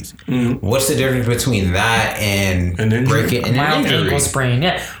 2 weeks. Mm-hmm. What's the difference between that and breaking an injury? Ankle sprain,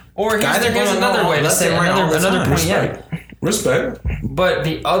 yeah. Or here's another way to say another point, yeah. Respect. But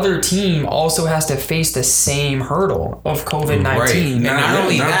the other team also has to face the same hurdle of COVID-19. Right. And not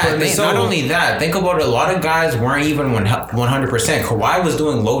only that, think about it. A lot of guys weren't even 100%. Kawhi was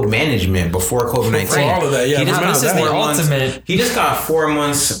doing load management before COVID-19. For all of that, yeah. This is the ultimate. He just got 4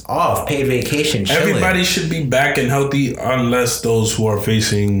 months off, paid vacation, chilling. Everybody should be back and healthy unless those who are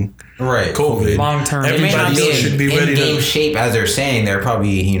facing COVID. Long term. Everybody else should be ready to game shape, as they're saying. They're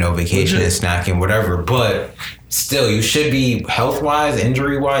probably, vacationing, snacking, whatever. But still, you should be health-wise,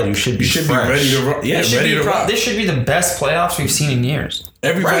 injury-wise, you should be ready to rock. Yeah, ready to rock. This should be the best playoffs we've seen in years.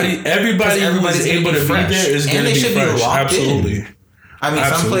 Everybody who is able to be there is going to be fresh. Absolutely. I mean,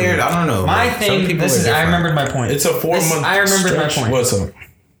 some players, I don't know. My thing, I remembered my point. It's a 4-month I remembered my point. What's up?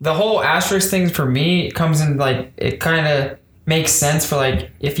 The whole asterisk thing for me comes in, it kind of makes sense for,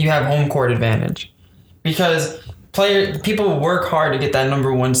 if you have home court advantage. Because people work hard to get that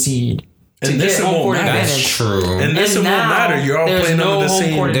number 1 seed. And this won't matter. That's true. And this won't matter. You're all playing under the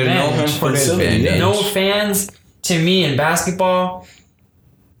same. There's no home court advantage. No fans, to me, in basketball,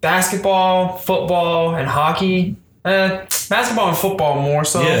 football, and hockey. Basketball and football more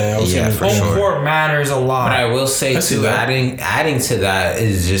so. Yeah, for home court matters a lot. But I will say too, adding to that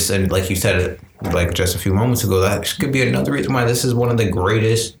is just, like you said, just a few moments ago, that could be another reason why this is one of the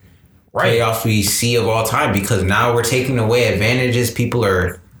greatest playoffs we see of all time, because now we're taking away advantages. People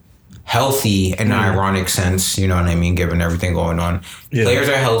are healthy in an ironic sense, you know what I mean, given everything going on. Yeah. Players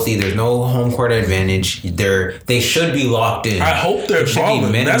are healthy. There's no home court advantage. They should be locked in. I hope they're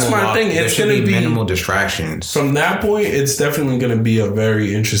balling. That's my thing. It's going to be minimal distractions. From that point, it's definitely going to be a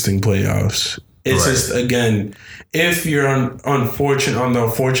very interesting playoffs. It's just, again, if you're on the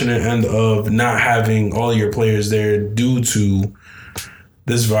unfortunate end of not having all your players there due to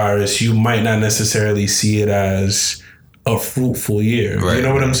this virus, you might not necessarily see it as a fruitful year. Right. You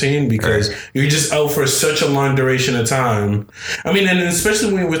know what I'm saying? Because you're just out for such a long duration of time. I mean, and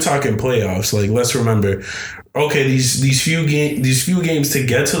especially when we're talking playoffs, let's remember, okay, these few games to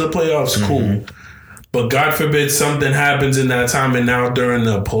get to the playoffs, cool. But God forbid something happens in that time, and now during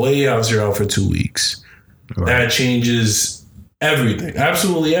the playoffs you're out for 2 weeks. Right. That changes everything.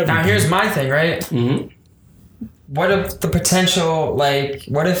 Absolutely everything. Now here's my thing, right? Mm-hmm. What if the potential,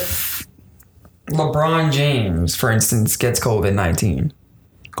 what if LeBron James, for instance, gets COVID-19?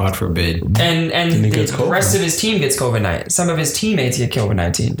 God forbid. And the rest of his team gets COVID-19. Some of his teammates get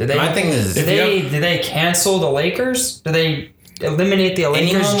COVID-19. Did they cancel the Lakers? Do they eliminate the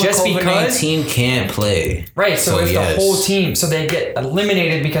Lakers just because team can't play? Right. So if the whole team, so they get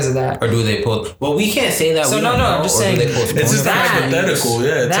eliminated because of that, or do they pull? Well, we can't say that. So I'm just saying it's just hypothetical.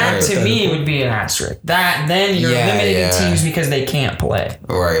 Yeah, that to me would be an asterisk. That then you're eliminating teams because they can't play.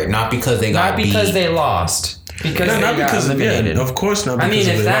 Right. Not because they lost. Because not because eliminated. Of course not. Because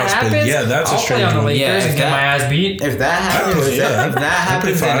if that happens, that's I'll play on the Lakers and get my ass beat. If that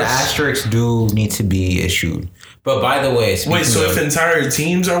happens, then asterisks do need to be issued. But by the way, if entire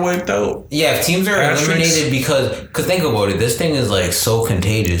teams are wiped out? Yeah, if teams are eliminated because think about it, this thing is so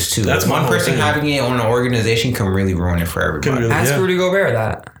contagious too. That's one person having it on an organization can really ruin it for everybody. Ask Rudy Gobert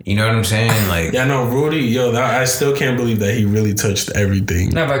that. You know what I'm saying? Rudy, I still can't believe that he really touched everything.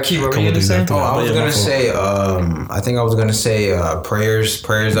 No, but Key, what were you going to say? I was going to say, I think I was going to say prayers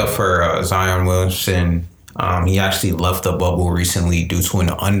up for Zion Williamson. He actually left the bubble recently due to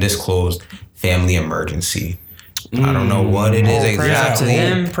an undisclosed family emergency. I don't know what it is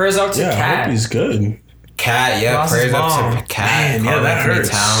exactly. Prayers out to Cat. I hope he's good. Cat, prayers up to Cat. Man, that hurts.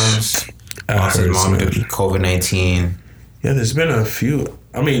 Towns. Lost his mom to COVID-19. Yeah, there's been a few.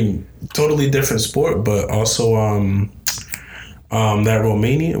 I mean, totally different sport, but also that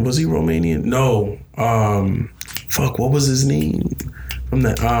Romanian, was he Romanian? No. Fuck, what was his name? From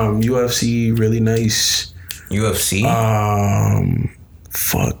that UFC, really nice. UFC?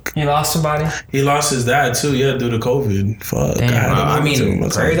 Fuck. He lost somebody? He lost his dad too, yeah, due to COVID. Fuck. Damn. I mean,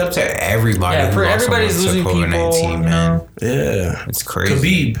 prayers up to everybody. Yeah, everybody's losing people, COVID-19, man. Yeah. It's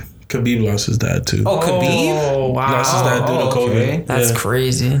crazy. Khabib lost his dad too. Oh, Khabib? Oh, wow. Lost his dad due to COVID. Okay. That's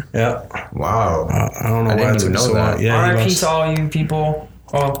crazy. Yeah. Wow. I don't know why it took so long. Yeah, R.I.P. to all you people.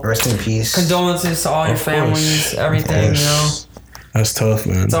 Oh, rest in peace. Condolences to all your families, everything, you know. That's tough,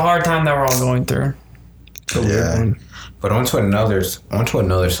 man. It's a hard time that we're all going through. Yeah. But on to another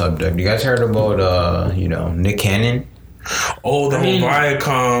subject. You guys heard about Nick Cannon? Oh, the whole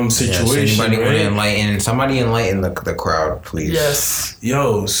Viacom situation. Yeah, so somebody enlighten the crowd, please. Yes.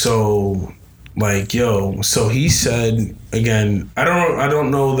 So he said again. I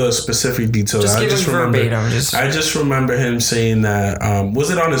don't know the specific details. Just give him verbatim. I just remember him saying that. Was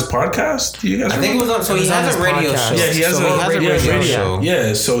it on his podcast? Do you guys? I think it was on. So he has a radio show. Yeah, he has a radio show.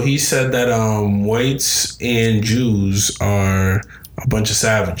 Yeah, so he said that whites and Jews are a bunch of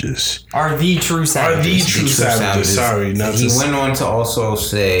savages. Are the true savages. Sorry. He went on to also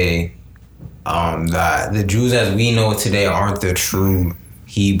say that the Jews as we know today aren't the true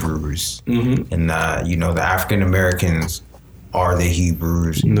Hebrews. Mm-hmm. And that, the African Americans are the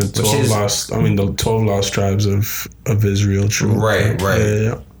Hebrews. And the 12 lost tribes of Israel. True. Right.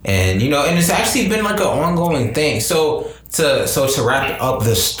 Yeah. And, and it's actually been like an ongoing thing. So to wrap up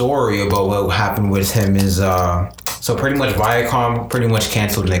the story about what happened with him is... So pretty much Viacom pretty much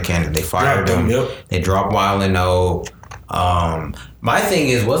canceled Nick Cannon. They fired him. Yep. They dropped Wild and Out. My thing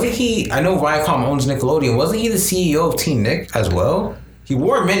is, wasn't he? I know Viacom owns Nickelodeon. Wasn't he the CEO of Teen Nick as well? He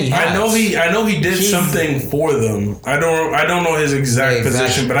wore many hats. I know he did something for them. I don't know his exact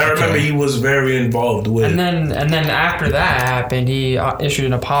position, but I remember he was very involved with. And then after that happened, he issued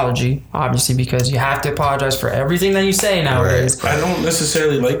an apology, obviously, because you have to apologize for everything that you say nowadays. Right. I don't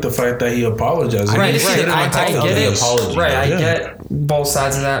necessarily like the fact that he apologized. I get it. I get both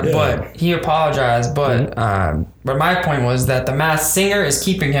sides of that, but he apologized. But my point was that the Masked Singer is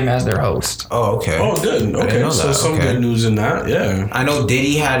keeping him as their host. Oh, okay. Oh, good. Okay, so some good news in that. Yeah. I know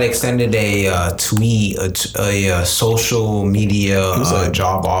Diddy had extended a tweet, a social media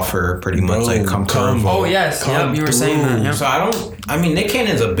job offer, pretty much come through. Oh yes, you were saying that. Yep. So Nick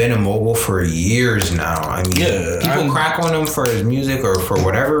Cannon's been immobile for years now. I mean, people crack on him for his music or for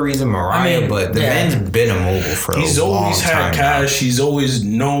whatever reason, Mariah, but the man's been immobile for a long time. He's always had cash. He's always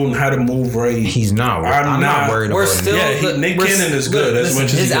known how to move right. He's not. I'm not worried about him. Nick Cannon is good as much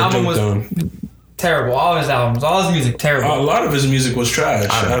as his album was terrible. All his albums, all his music, terrible. A lot of his music was trash.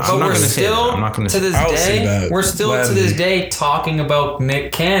 I'm not going to say we're still to this day talking about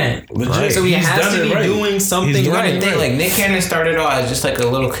Nick Cannon. Legit. So he has to be doing something right. Like Nick Cannon started out as just like a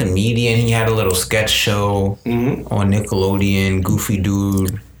little comedian. He had a little sketch show on Nickelodeon. Goofy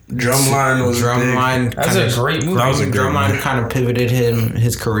dude. Drumline was big. That was a great movie. Drumline kind of pivoted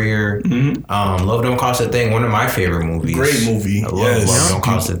his career. Love Don't Cost a Thing, one of my favorite movies. Great movie. I love Love Don't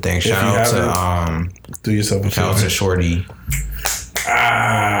Cost a Thing. Shout out to do yourself a favor. Shout out to Shorty.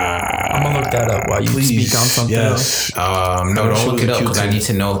 I'm gonna look that up while you speak on something else. No, don't look it up because I need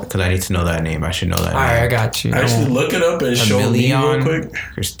to know that name. I should know that name. Alright, I got you. Actually, look it up and show me real quick.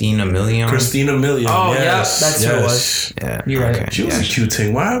 Christina Milian. Oh, yes. That's who it was. Yeah, you're right. Okay. She was a cute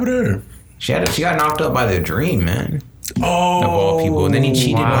thing. What happened to her? She got knocked up by the Dream, man. Oh, of all people, and then he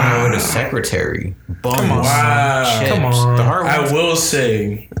cheated on her with a secretary. Come on. I will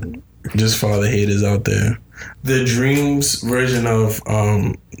say, just for all the haters out there, the Dreams version of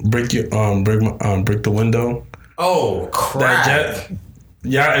Brick the Window. Oh crap!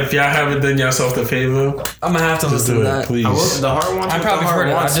 If y'all haven't done yourself the favor, I'm gonna have to listen to that. Please. The hard ones. I probably heard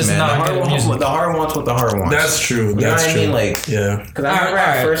it. I just not good music. The hard ones with the hard ones. That's true. You know what I mean? Like, yeah. Because I remember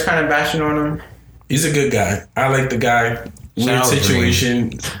at first kind of bashing on him. He's a good guy. I like the guy. Weird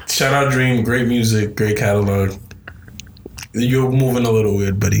situation. Shout out Dream. Great music. Great catalog. You're moving a little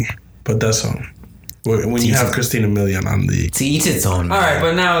weird, buddy. But that's all. When you have Christina Milian on the... To each its own. All right,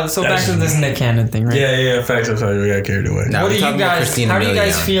 but now, back to this Nick Cannon thing, right? Yeah, facts. I'm sorry, we got carried away. How do you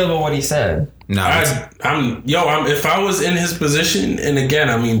guys feel about what he said? No, if I was in his position, and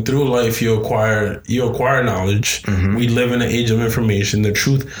again, I mean, through life, you acquire knowledge. Mm-hmm. We live in an age of information. The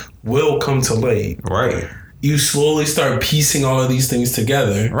truth will come to light. Right. You slowly start piecing all of these things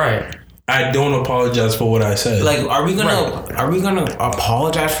together. Right. I don't apologize for what I said. Like, are we gonna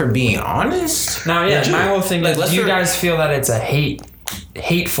apologize for being honest? Now, my whole thing is, do you guys feel that it's a hate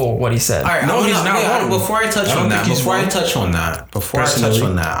hateful what he said. All right, No, he's not wrong. Before I touch on that,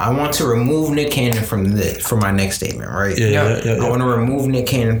 I want to remove Nick Cannon from my next statement, right? Yeah. I want to remove Nick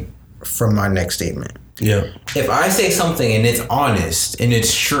Cannon from my next statement. Yeah. If I say something and it's honest and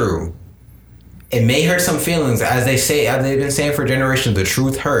it's true, it may hurt some feelings, as they've been saying for generations. The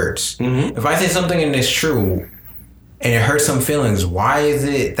truth hurts. Mm-hmm. If I say something and it's true, and it hurts some feelings, why is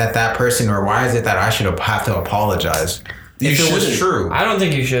it that person, or why is it that I should have to apologize? If it was true, I don't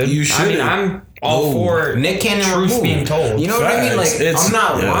think you should. You shouldn't. I mean, I'm all for Nick Cannon truth being told. You know what I mean? Like, I'm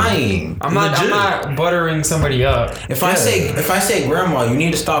not lying. I'm not buttering somebody up. If I say, Grandma, you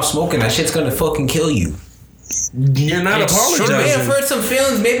need to stop smoking, that shit's gonna fucking kill you. You're not apologizing. Sure, may have hurt some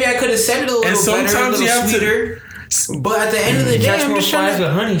feelings. Maybe I could have said it a little better, a little sweeter. But at the end of the day, I'm just trying to...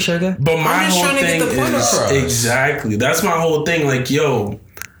 with honey, sugar. But my I'm just whole trying to thing get the point across. Exactly. That's my whole thing. Like, yo,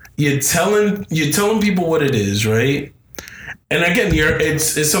 you're telling people what it is, right? And again,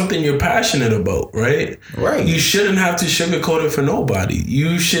 it's something you're passionate about, right? Right. You shouldn't have to sugarcoat it for nobody.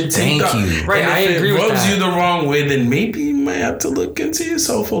 You should take Right, I agree with that. If it rubs you the wrong way, then maybe you might have to look into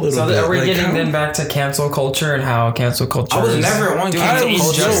yourself a little bit. So are we getting then back to cancel culture and how cancel culture I was never on cancel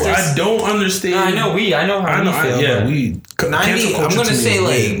culture. I don't understand. I know how we feel. 90, I'm going to say,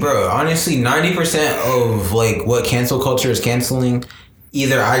 like, bro, honestly, 90% of, like, what cancel culture is canceling...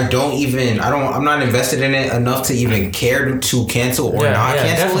 Either I'm not invested in it enough to even care to cancel or not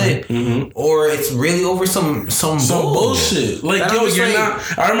cancel it, or it's really over some bullshit. Like, yo, you're not.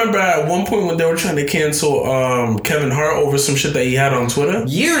 I remember at one point when they were trying to cancel Kevin Hart over some shit that he had on Twitter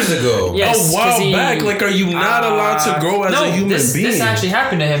years ago. Yes, a while back. Like, are you not allowed to grow as a human being? This actually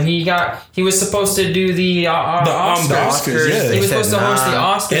happened to him. He was supposed to do the Oscars. Yeah. He was supposed to host the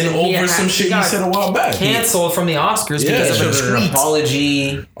Oscars, and over some shit he said a while back, canceled from the Oscars because of a tweet. Apology.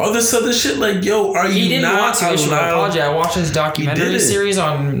 All this other shit, like, yo, are he you didn't not want to issue an apology. I watched his documentary series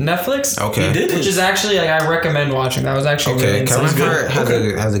on Netflix. Okay, he did which is actually, like, I recommend watching. That was actually really Kevin Hart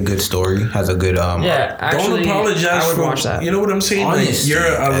has a good story. Has a good actually, don't apologize. I would watch that. You know what I'm saying? Honesty, like,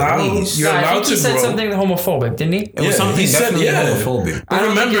 you're allowed. You're allowed to grow. He said something homophobic, didn't he? It was something definitely homophobic. I don't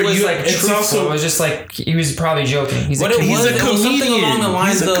remember. It was it's also. It was just like he was probably joking. He's a comedian. It was something along the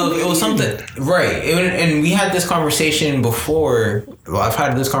lines of. It was something right. And we had this conversation before. Well, I've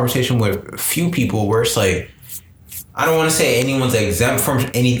had this conversation with a few people where it's like, I don't want to say anyone's exempt from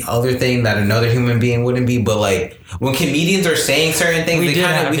any other thing that another human being wouldn't be, but like when comedians are saying certain things, we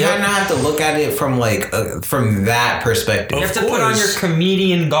kind of have to look at it from like from that perspective. You have to put on your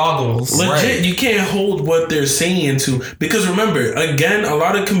comedian goggles. Legit, right. You can't hold what they're saying to, because remember, again, a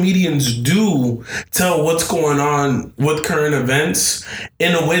lot of comedians do tell what's going on with current events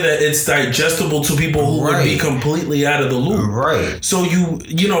in a way that it's digestible to people who would be completely out of the loop. Right. So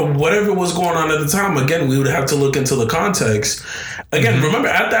you know, whatever was going on at the time, again, we would have to look into the context. Again, remember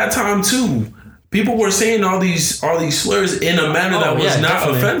at that time too, people were saying all these slurs in a manner that was not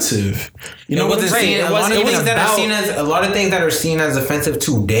offensive. You know, a lot of things that are seen as offensive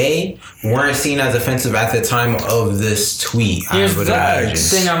today weren't seen as offensive at the time of this tweet. Here's the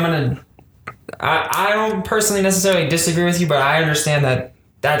thing. I don't personally necessarily disagree with you, but I understand that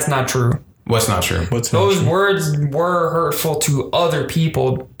that's not true. What's not true? Those words were hurtful to other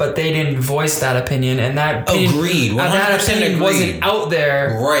people, but they didn't voice that opinion, and that opinion, agreed. 100% that opinion wasn't out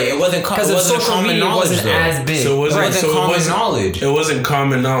there. Right. It wasn't because social media wasn't as big. So it wasn't common knowledge. It wasn't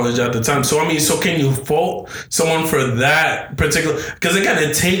common knowledge at the time. So I mean, can you fault someone for that particular? Because again,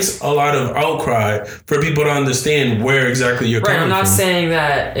 it takes a lot of outcry for people to understand where exactly you're coming from. I'm not saying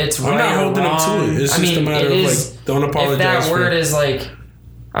that it's right. I'm not holding them to it. It's just a matter of like, don't apologize. If that word is like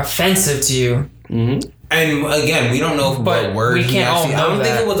offensive to you. Mm-hmm. And again, we don't know what word we can't all know. I don't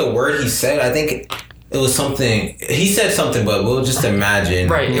think it was a word he said. I think it was something he said something, but we'll just imagine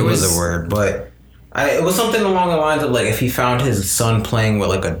it was a word. But it was something along the lines of like if he found his son playing with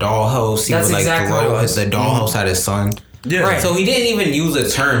like a dollhouse, he would like throw the dollhouse at his son. Yeah. Right. So he didn't even use a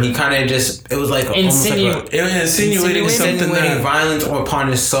term. He kind of just it was like insinuating something violence upon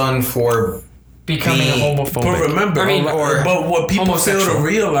his son for becoming a homophobic. But remember, but what people fail to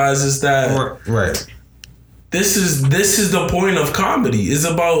realize is that this is the point of comedy. It's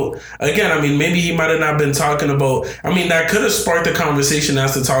about, again, I mean, maybe he might have not been talking about, I mean, that could have sparked a conversation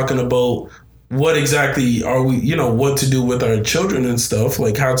as to talking about what exactly are we, you know, what to do with our children and stuff,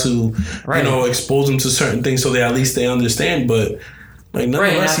 like how to, you know, expose them to certain things so at least they understand, but like,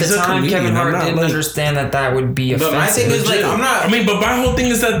 at the time, Kevin Hart didn't understand that would be offensive. But my thing is, like, I'm not. I mean, but my whole thing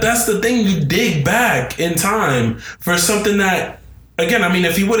is that's the thing. You dig back in time for something that, Again, I mean,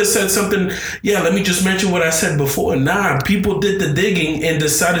 if he would have said something, let me just mention what I said before. Nah, people did the digging and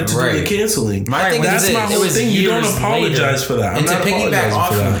decided to do the canceling. That's my whole thing. You don't apologize for that. And to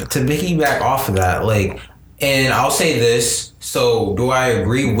piggyback off of that, like, and I'll say this. So, do I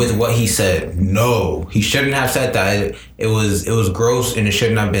agree with what he said? No, he shouldn't have said that. It was gross and it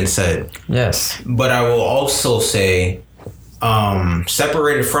shouldn't have been said. Yes, but I will also say,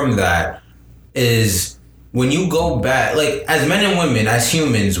 separated from that is. When you go back, like as men and women, as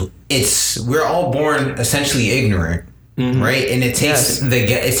humans, we're all born essentially ignorant, right? And it takes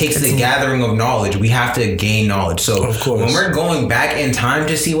the gathering of knowledge. We have to gain knowledge. So of course, when we're going back in time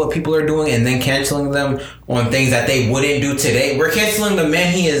to see what people are doing and then canceling them on things that they wouldn't do today, we're canceling the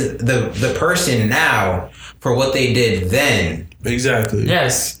man he is, the person now for what they did then. Exactly.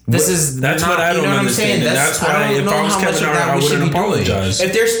 Yes. That's what I don't understand. That's why if I was Kevin Hart, I wouldn't apologize.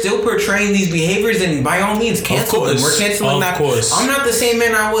 If they're still portraying these behaviors, then by all means cancel them. We're canceling that. I'm not the same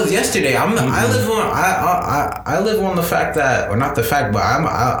man I was yesterday. I live on the fact that, or not the fact, but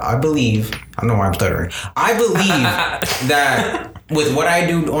I believe. I don't know why I'm stuttering. I believe that. With what I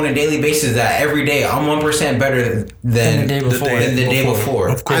do on a daily basis, that every day I'm 1% better than the day before.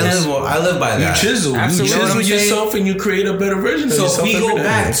 Of course. I live by that. You chisel yourself and you create a better version of yourself. So if we go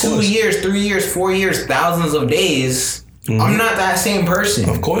back 2 years, 3 years, 4 years, thousands of days, I'm not that same person.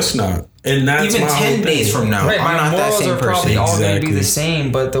 Of course not. And that's even 10 days from now, I'm not that same person. My morals are probably all going to be the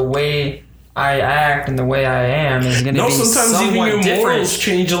same, but the way I act and the way I am is going to be sometimes even your different. Morals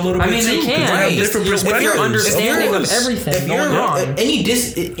change a little bit. I mean, they can. I have different perspectives. If your understanding of everything going on. Any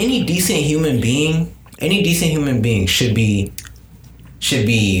decent human being should be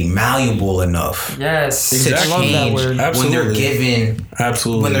malleable enough. Yes, exactly. To change when they're given.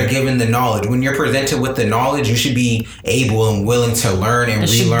 Absolutely. When they're given the knowledge. When you're presented with the knowledge, you should be able and willing to learn and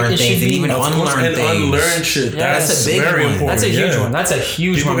relearn things and even unlearn things. Unlearn shit. That's a big one. Important. That's a huge one. That's a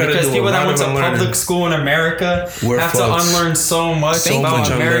huge one because people that went to public school in America have to unlearn so much about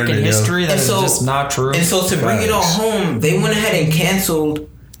American history that is just not true. And so to bring it all home, they went ahead and canceled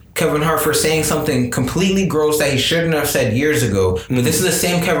Kevin Hart for saying something completely gross that he shouldn't have said years ago. But this is the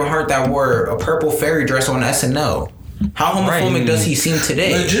same Kevin Hart that wore a purple fairy dress on SNL. How homophobic does he seem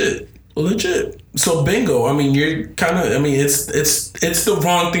today? Legit. So bingo. I mean, you're kind of. I mean, it's the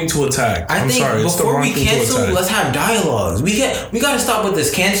wrong thing to attack. I think before we cancel, let's have dialogues. We got to stop with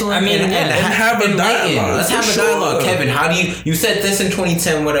this canceling. I mean, and have a dialogue. Let's have a dialogue, Kevin. How do you said this in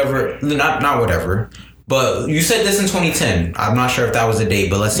 2010? Whatever. Not whatever. But you said this in 2010. I'm not sure if that was the date,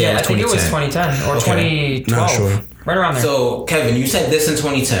 but let's say it was 2010. I think it was 2010 or 2012. Not sure. Right around there. So, Kevin, you said this in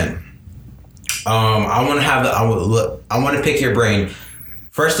 2010. I want to pick your brain.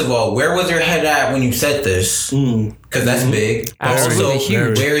 First of all, where was your head at when you said this? Because that's big. Absolutely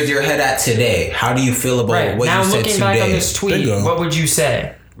huge. Where is your head at today? How do you feel about what you said today? Now, looking back on this tweet, what would you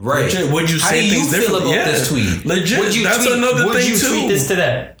say? Right. Legit, would you say things different? How do you feel about this tweet? Legit. That's another thing too. Would you tweet this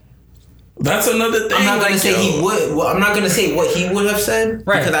today? That's another thing. I'm not gonna say he would. Well, I'm not gonna say what he would have said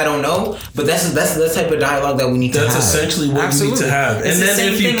because I don't know. But that's the type of dialogue that we need to have. That's essentially what we need to have. It's the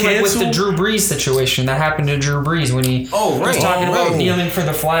same thing like with the Drew Brees situation that happened to Drew Brees when he was talking about kneeling for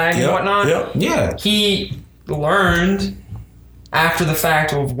the flag and whatnot. Yeah, he learned after the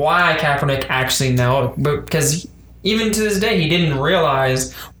fact of why Kaepernick actually knelt, because even to this day he didn't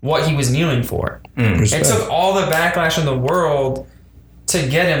realize what he was kneeling for. It took all the backlash in the world to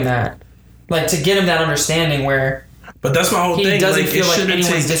get him that. Like, to get him that understanding where but that's my whole thing. He doesn't feel like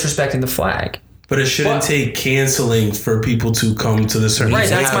anyone's disrespecting the flag. But it shouldn't take canceling for people to come to the certain right,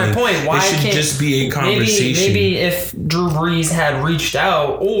 that's my point. Why it should just be a conversation. Maybe if Drew Brees had reached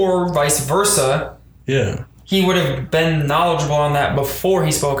out or vice versa, he would have been knowledgeable on that before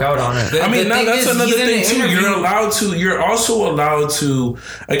he spoke out on it. I mean, that's another thing too. You're also allowed to,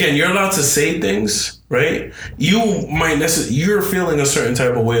 again, you're allowed to say things, right? You're feeling a certain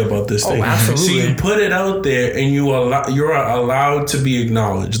type of way about this thing. Absolutely. So you put it out there and you're allowed to be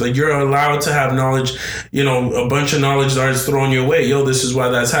acknowledged. Like, you're allowed to have knowledge, a bunch of knowledge starts thrown your way. Yo, this is why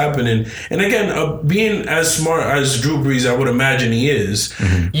that's happening. And again, being as smart as Drew Brees, I would imagine he is.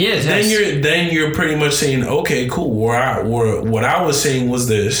 He is, then you're pretty much saying, okay, cool. What I was saying was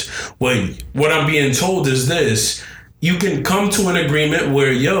this. What I'm being told is this. You can come to an agreement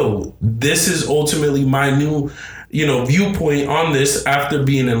where, this is ultimately my new viewpoint on this after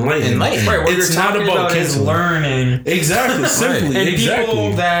being enlightened. Right, what it's you're not talking about is learning. Exactly, simply. And exactly.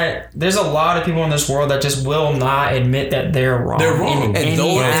 people there's a lot of people in this world that just will not admit that they're wrong. They're wrong. In And any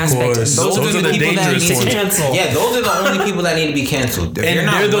those- aspect. those are the people that need to cancel. Yeah, those are the only people that need to be canceled. If you're And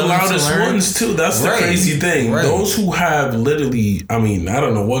not they're the willing to loudest learn- ones too. That's the Right. crazy thing. Right. Those who have literally, I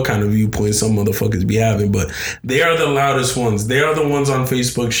don't know what kind of viewpoint some motherfuckers be having, but they are the loudest ones. They are the ones on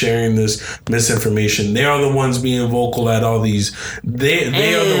Facebook sharing this misinformation. They are the ones being vocal at all these. They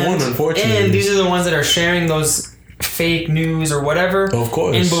are the one, unfortunately. And these are the ones that are sharing those fake news or whatever. Of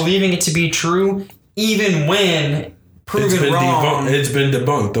course. And believing it to be true, even when proven wrong. It's been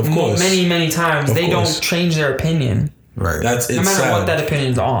debunked, of course. Many, many times. Of they course. don't change their opinion. Right. It's No matter sad. what that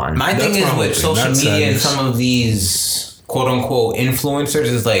opinion's on. My thing That's is my whole with thing. social That's media and sadness. some of these quote unquote influencers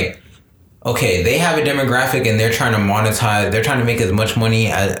is like, okay, they have a demographic and they're trying to monetize. They're trying to make as much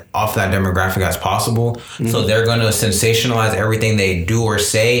money off that demographic as possible. Mm-hmm. So they're going to sensationalize everything they do or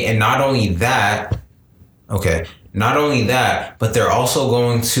say. And not only that, but they're also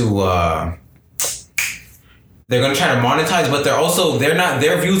going to... they're going to try to monetize, but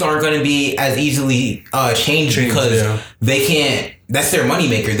their views aren't going to be as easily changed because they can't. That's their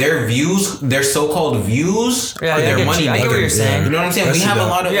moneymaker. Their views, their so-called views, are their moneymaker. I get what you're saying. You know what I'm saying? We have a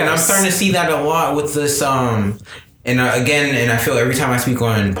lot of, and I'm starting to see that a lot with this. And I feel every time I speak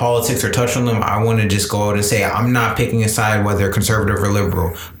on politics or touch on them, I want to just go out and say I'm not picking a side whether conservative or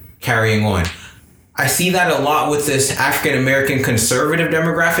liberal. Carrying on. I see that a lot with this African American conservative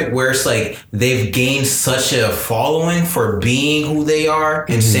demographic where it's like they've gained such a following for being who they are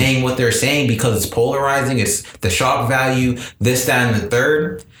and saying what they're saying because it's polarizing, it's the shock value, this, that, and the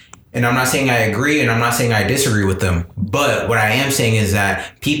third. And I'm not saying I agree and I'm not saying I disagree with them. But what I am saying is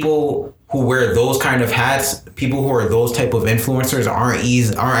that people who wear those kind of hats, people who are those type of influencers aren't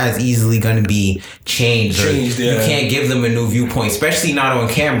as easily going to be changed. You can't give them a new viewpoint, especially not on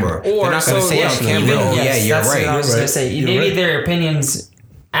camera. Or they're not going to say on camera, you're right. I was going to say. Maybe their opinions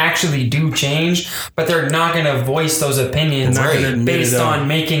actually do change, but they're not going to voice those opinions based on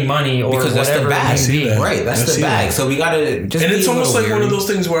making money or because whatever. That's the bag. Right, that's the bag. So we got to just. And it's almost like one of those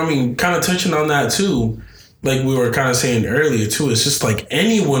things where kind of touching on that too. Like we were kind of saying earlier too, it's just like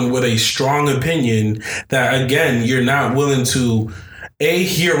anyone with a strong opinion that again you're not willing to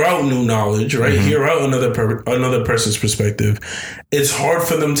hear out new knowledge, right? Hear out another person's perspective. It's hard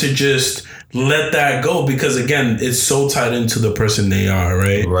for them to just let that go because again, it's so tied into the person they are,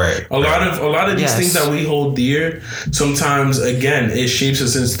 right? Right. A lot of these things that we hold dear, sometimes again, it shapes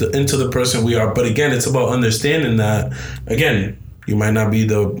us into the person we are. But again, it's about understanding that again. You might not be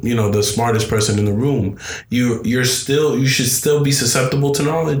the smartest person in the room. You should still be susceptible to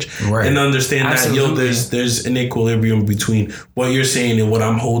knowledge and understand that there's an equilibrium between what you're saying and what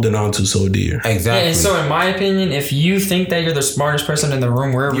I'm holding on to so dear. Exactly. Yeah, and so in my opinion, if you think that you're the smartest person in the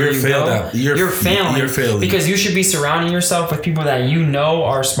room wherever you go, you're failing. You're failing. Because you should be surrounding yourself with people that you know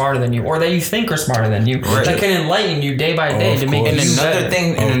are smarter than you or that you think are smarter than you that can enlighten you day by day to make you another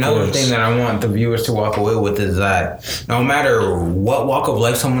better. another thing that I want the viewers to walk away with is that no matter what walk of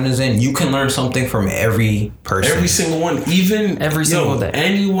life someone is in, you can learn something from every person. Every single one, even every single day.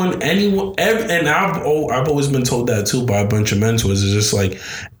 Anyone, and I've always been told that too by a bunch of mentors. It's just like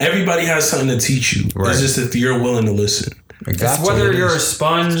everybody has something to teach you. Right. It's just if you're willing to listen. Exactly. It's whether you're a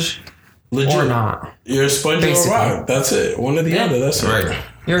sponge or not. You're a sponge or a rock. That's it. One or the other. That's right. It.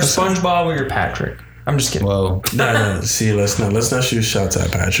 You're a SpongeBob or you're Patrick. I'm just kidding. Well, no. See, let's not shoot shots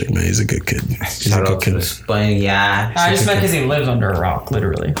at Patrick, man. He's a good kid. He's a good kid. I just meant because he lives under a rock,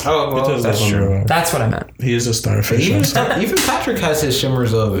 literally. Oh, well, that's true. That's what I meant. He is a starfish. Even Patrick has his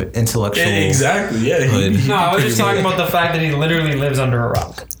shimmers of intellectual. Exactly. Yeah. No, I was just talking about the fact that he literally lives under a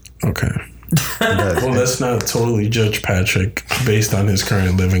rock. Okay. Well, let's not totally judge Patrick based on his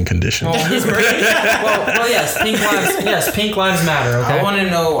current living conditions. Well, yes, pink lives matter. Okay. I want to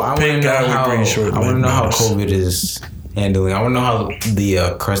know how COVID is handling. I want to know how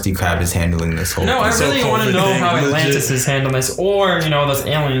the Krusty Krab is handling this whole. No, I really want to know how Atlantis is handling this, or those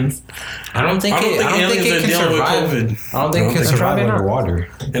aliens. I don't think it can survive. I don't think it can survive underwater,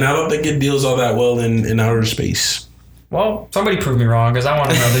 and I don't think it deals all that well in outer space. Well, somebody prove me wrong because I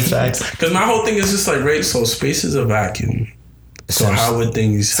want to know these facts. Because my whole thing is just like, right, so space is a vacuum. So how would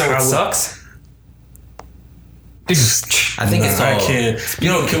things... So it sucks? I think it's all... I can't...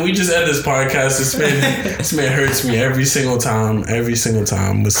 Can we just end this podcast? This man hurts me every single time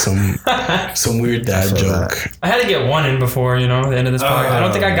with some weird dad joke. I had to get one in before, the end of this podcast. I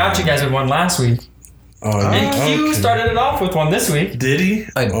don't think I got you guys with one last week. And Q started it off with one this week. Did he?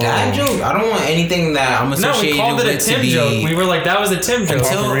 A dad joke? I don't want anything that I'm associated with. No, we called it a Tim joke. We were like, that was a Tim joke.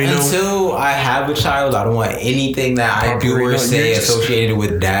 Until I have a child, I don't want anything that I do or say associated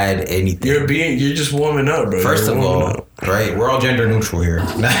with dad. Anything. You're just warming up, bro. First of all, right? We're all gender neutral here.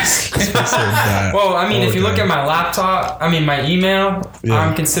 Well, I mean, if you look at my laptop, my email,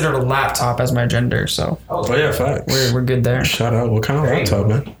 I'm considered a laptop as my gender. So. Oh yeah, facts. We're good there. Shout out. What kind of laptop,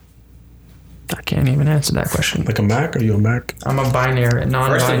 man? I can't even answer that question. Like a Mac? Are you a Mac? I'm a non-binary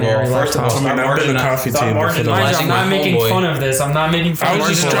laptop. I've been a coffee table. I'm not making fun of this. I'm not making fun of this. I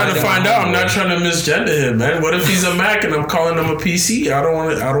was just trying to find out. I'm not trying to misgender him, man. What if he's a Mac and I'm calling him a PC? I don't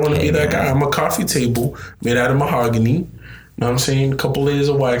want to be that guy. I'm a coffee table made out of mahogany. You know what I'm saying? A couple layers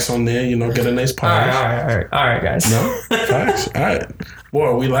of wax on there, get a nice polish. All right, guys. No? Facts. All right. Boy,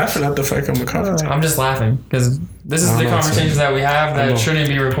 are we laughing at the fact I'm a coffee table? I'm just laughing because this is the conversations that we have that shouldn't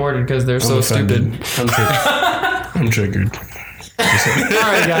be recorded because they're so stupid. I'm triggered. All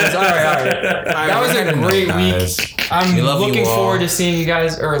right, guys. All right. That was a great week. I'm looking forward to seeing you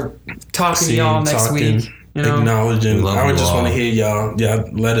guys or talking to y'all next week. Acknowledging. I would just want to hear y'all. Yeah,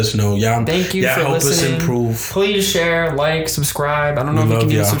 let us know. Y'all. Thank you for help listening. Us improve. Please share, like, subscribe. I don't know if you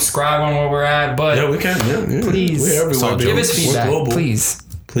can even subscribe on where we're at, but we can. Yeah. Please, we're everywhere. Give us feedback,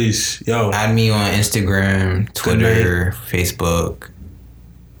 please. Yo, add me on Instagram, Twitter, Facebook.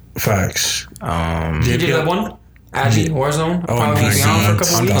 Facts. You did that one? Add me Warzone.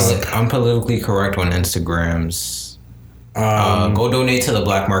 I'm politically correct on Instagrams. Go donate to the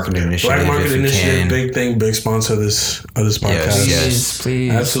Black Market Initiative. Black Market Initiative, big thing, big sponsor of this podcast. Yes,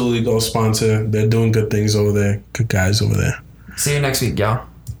 please. Absolutely go sponsor. They're doing good things over there. Good guys over there. See you next week, y'all.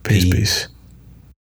 Peace.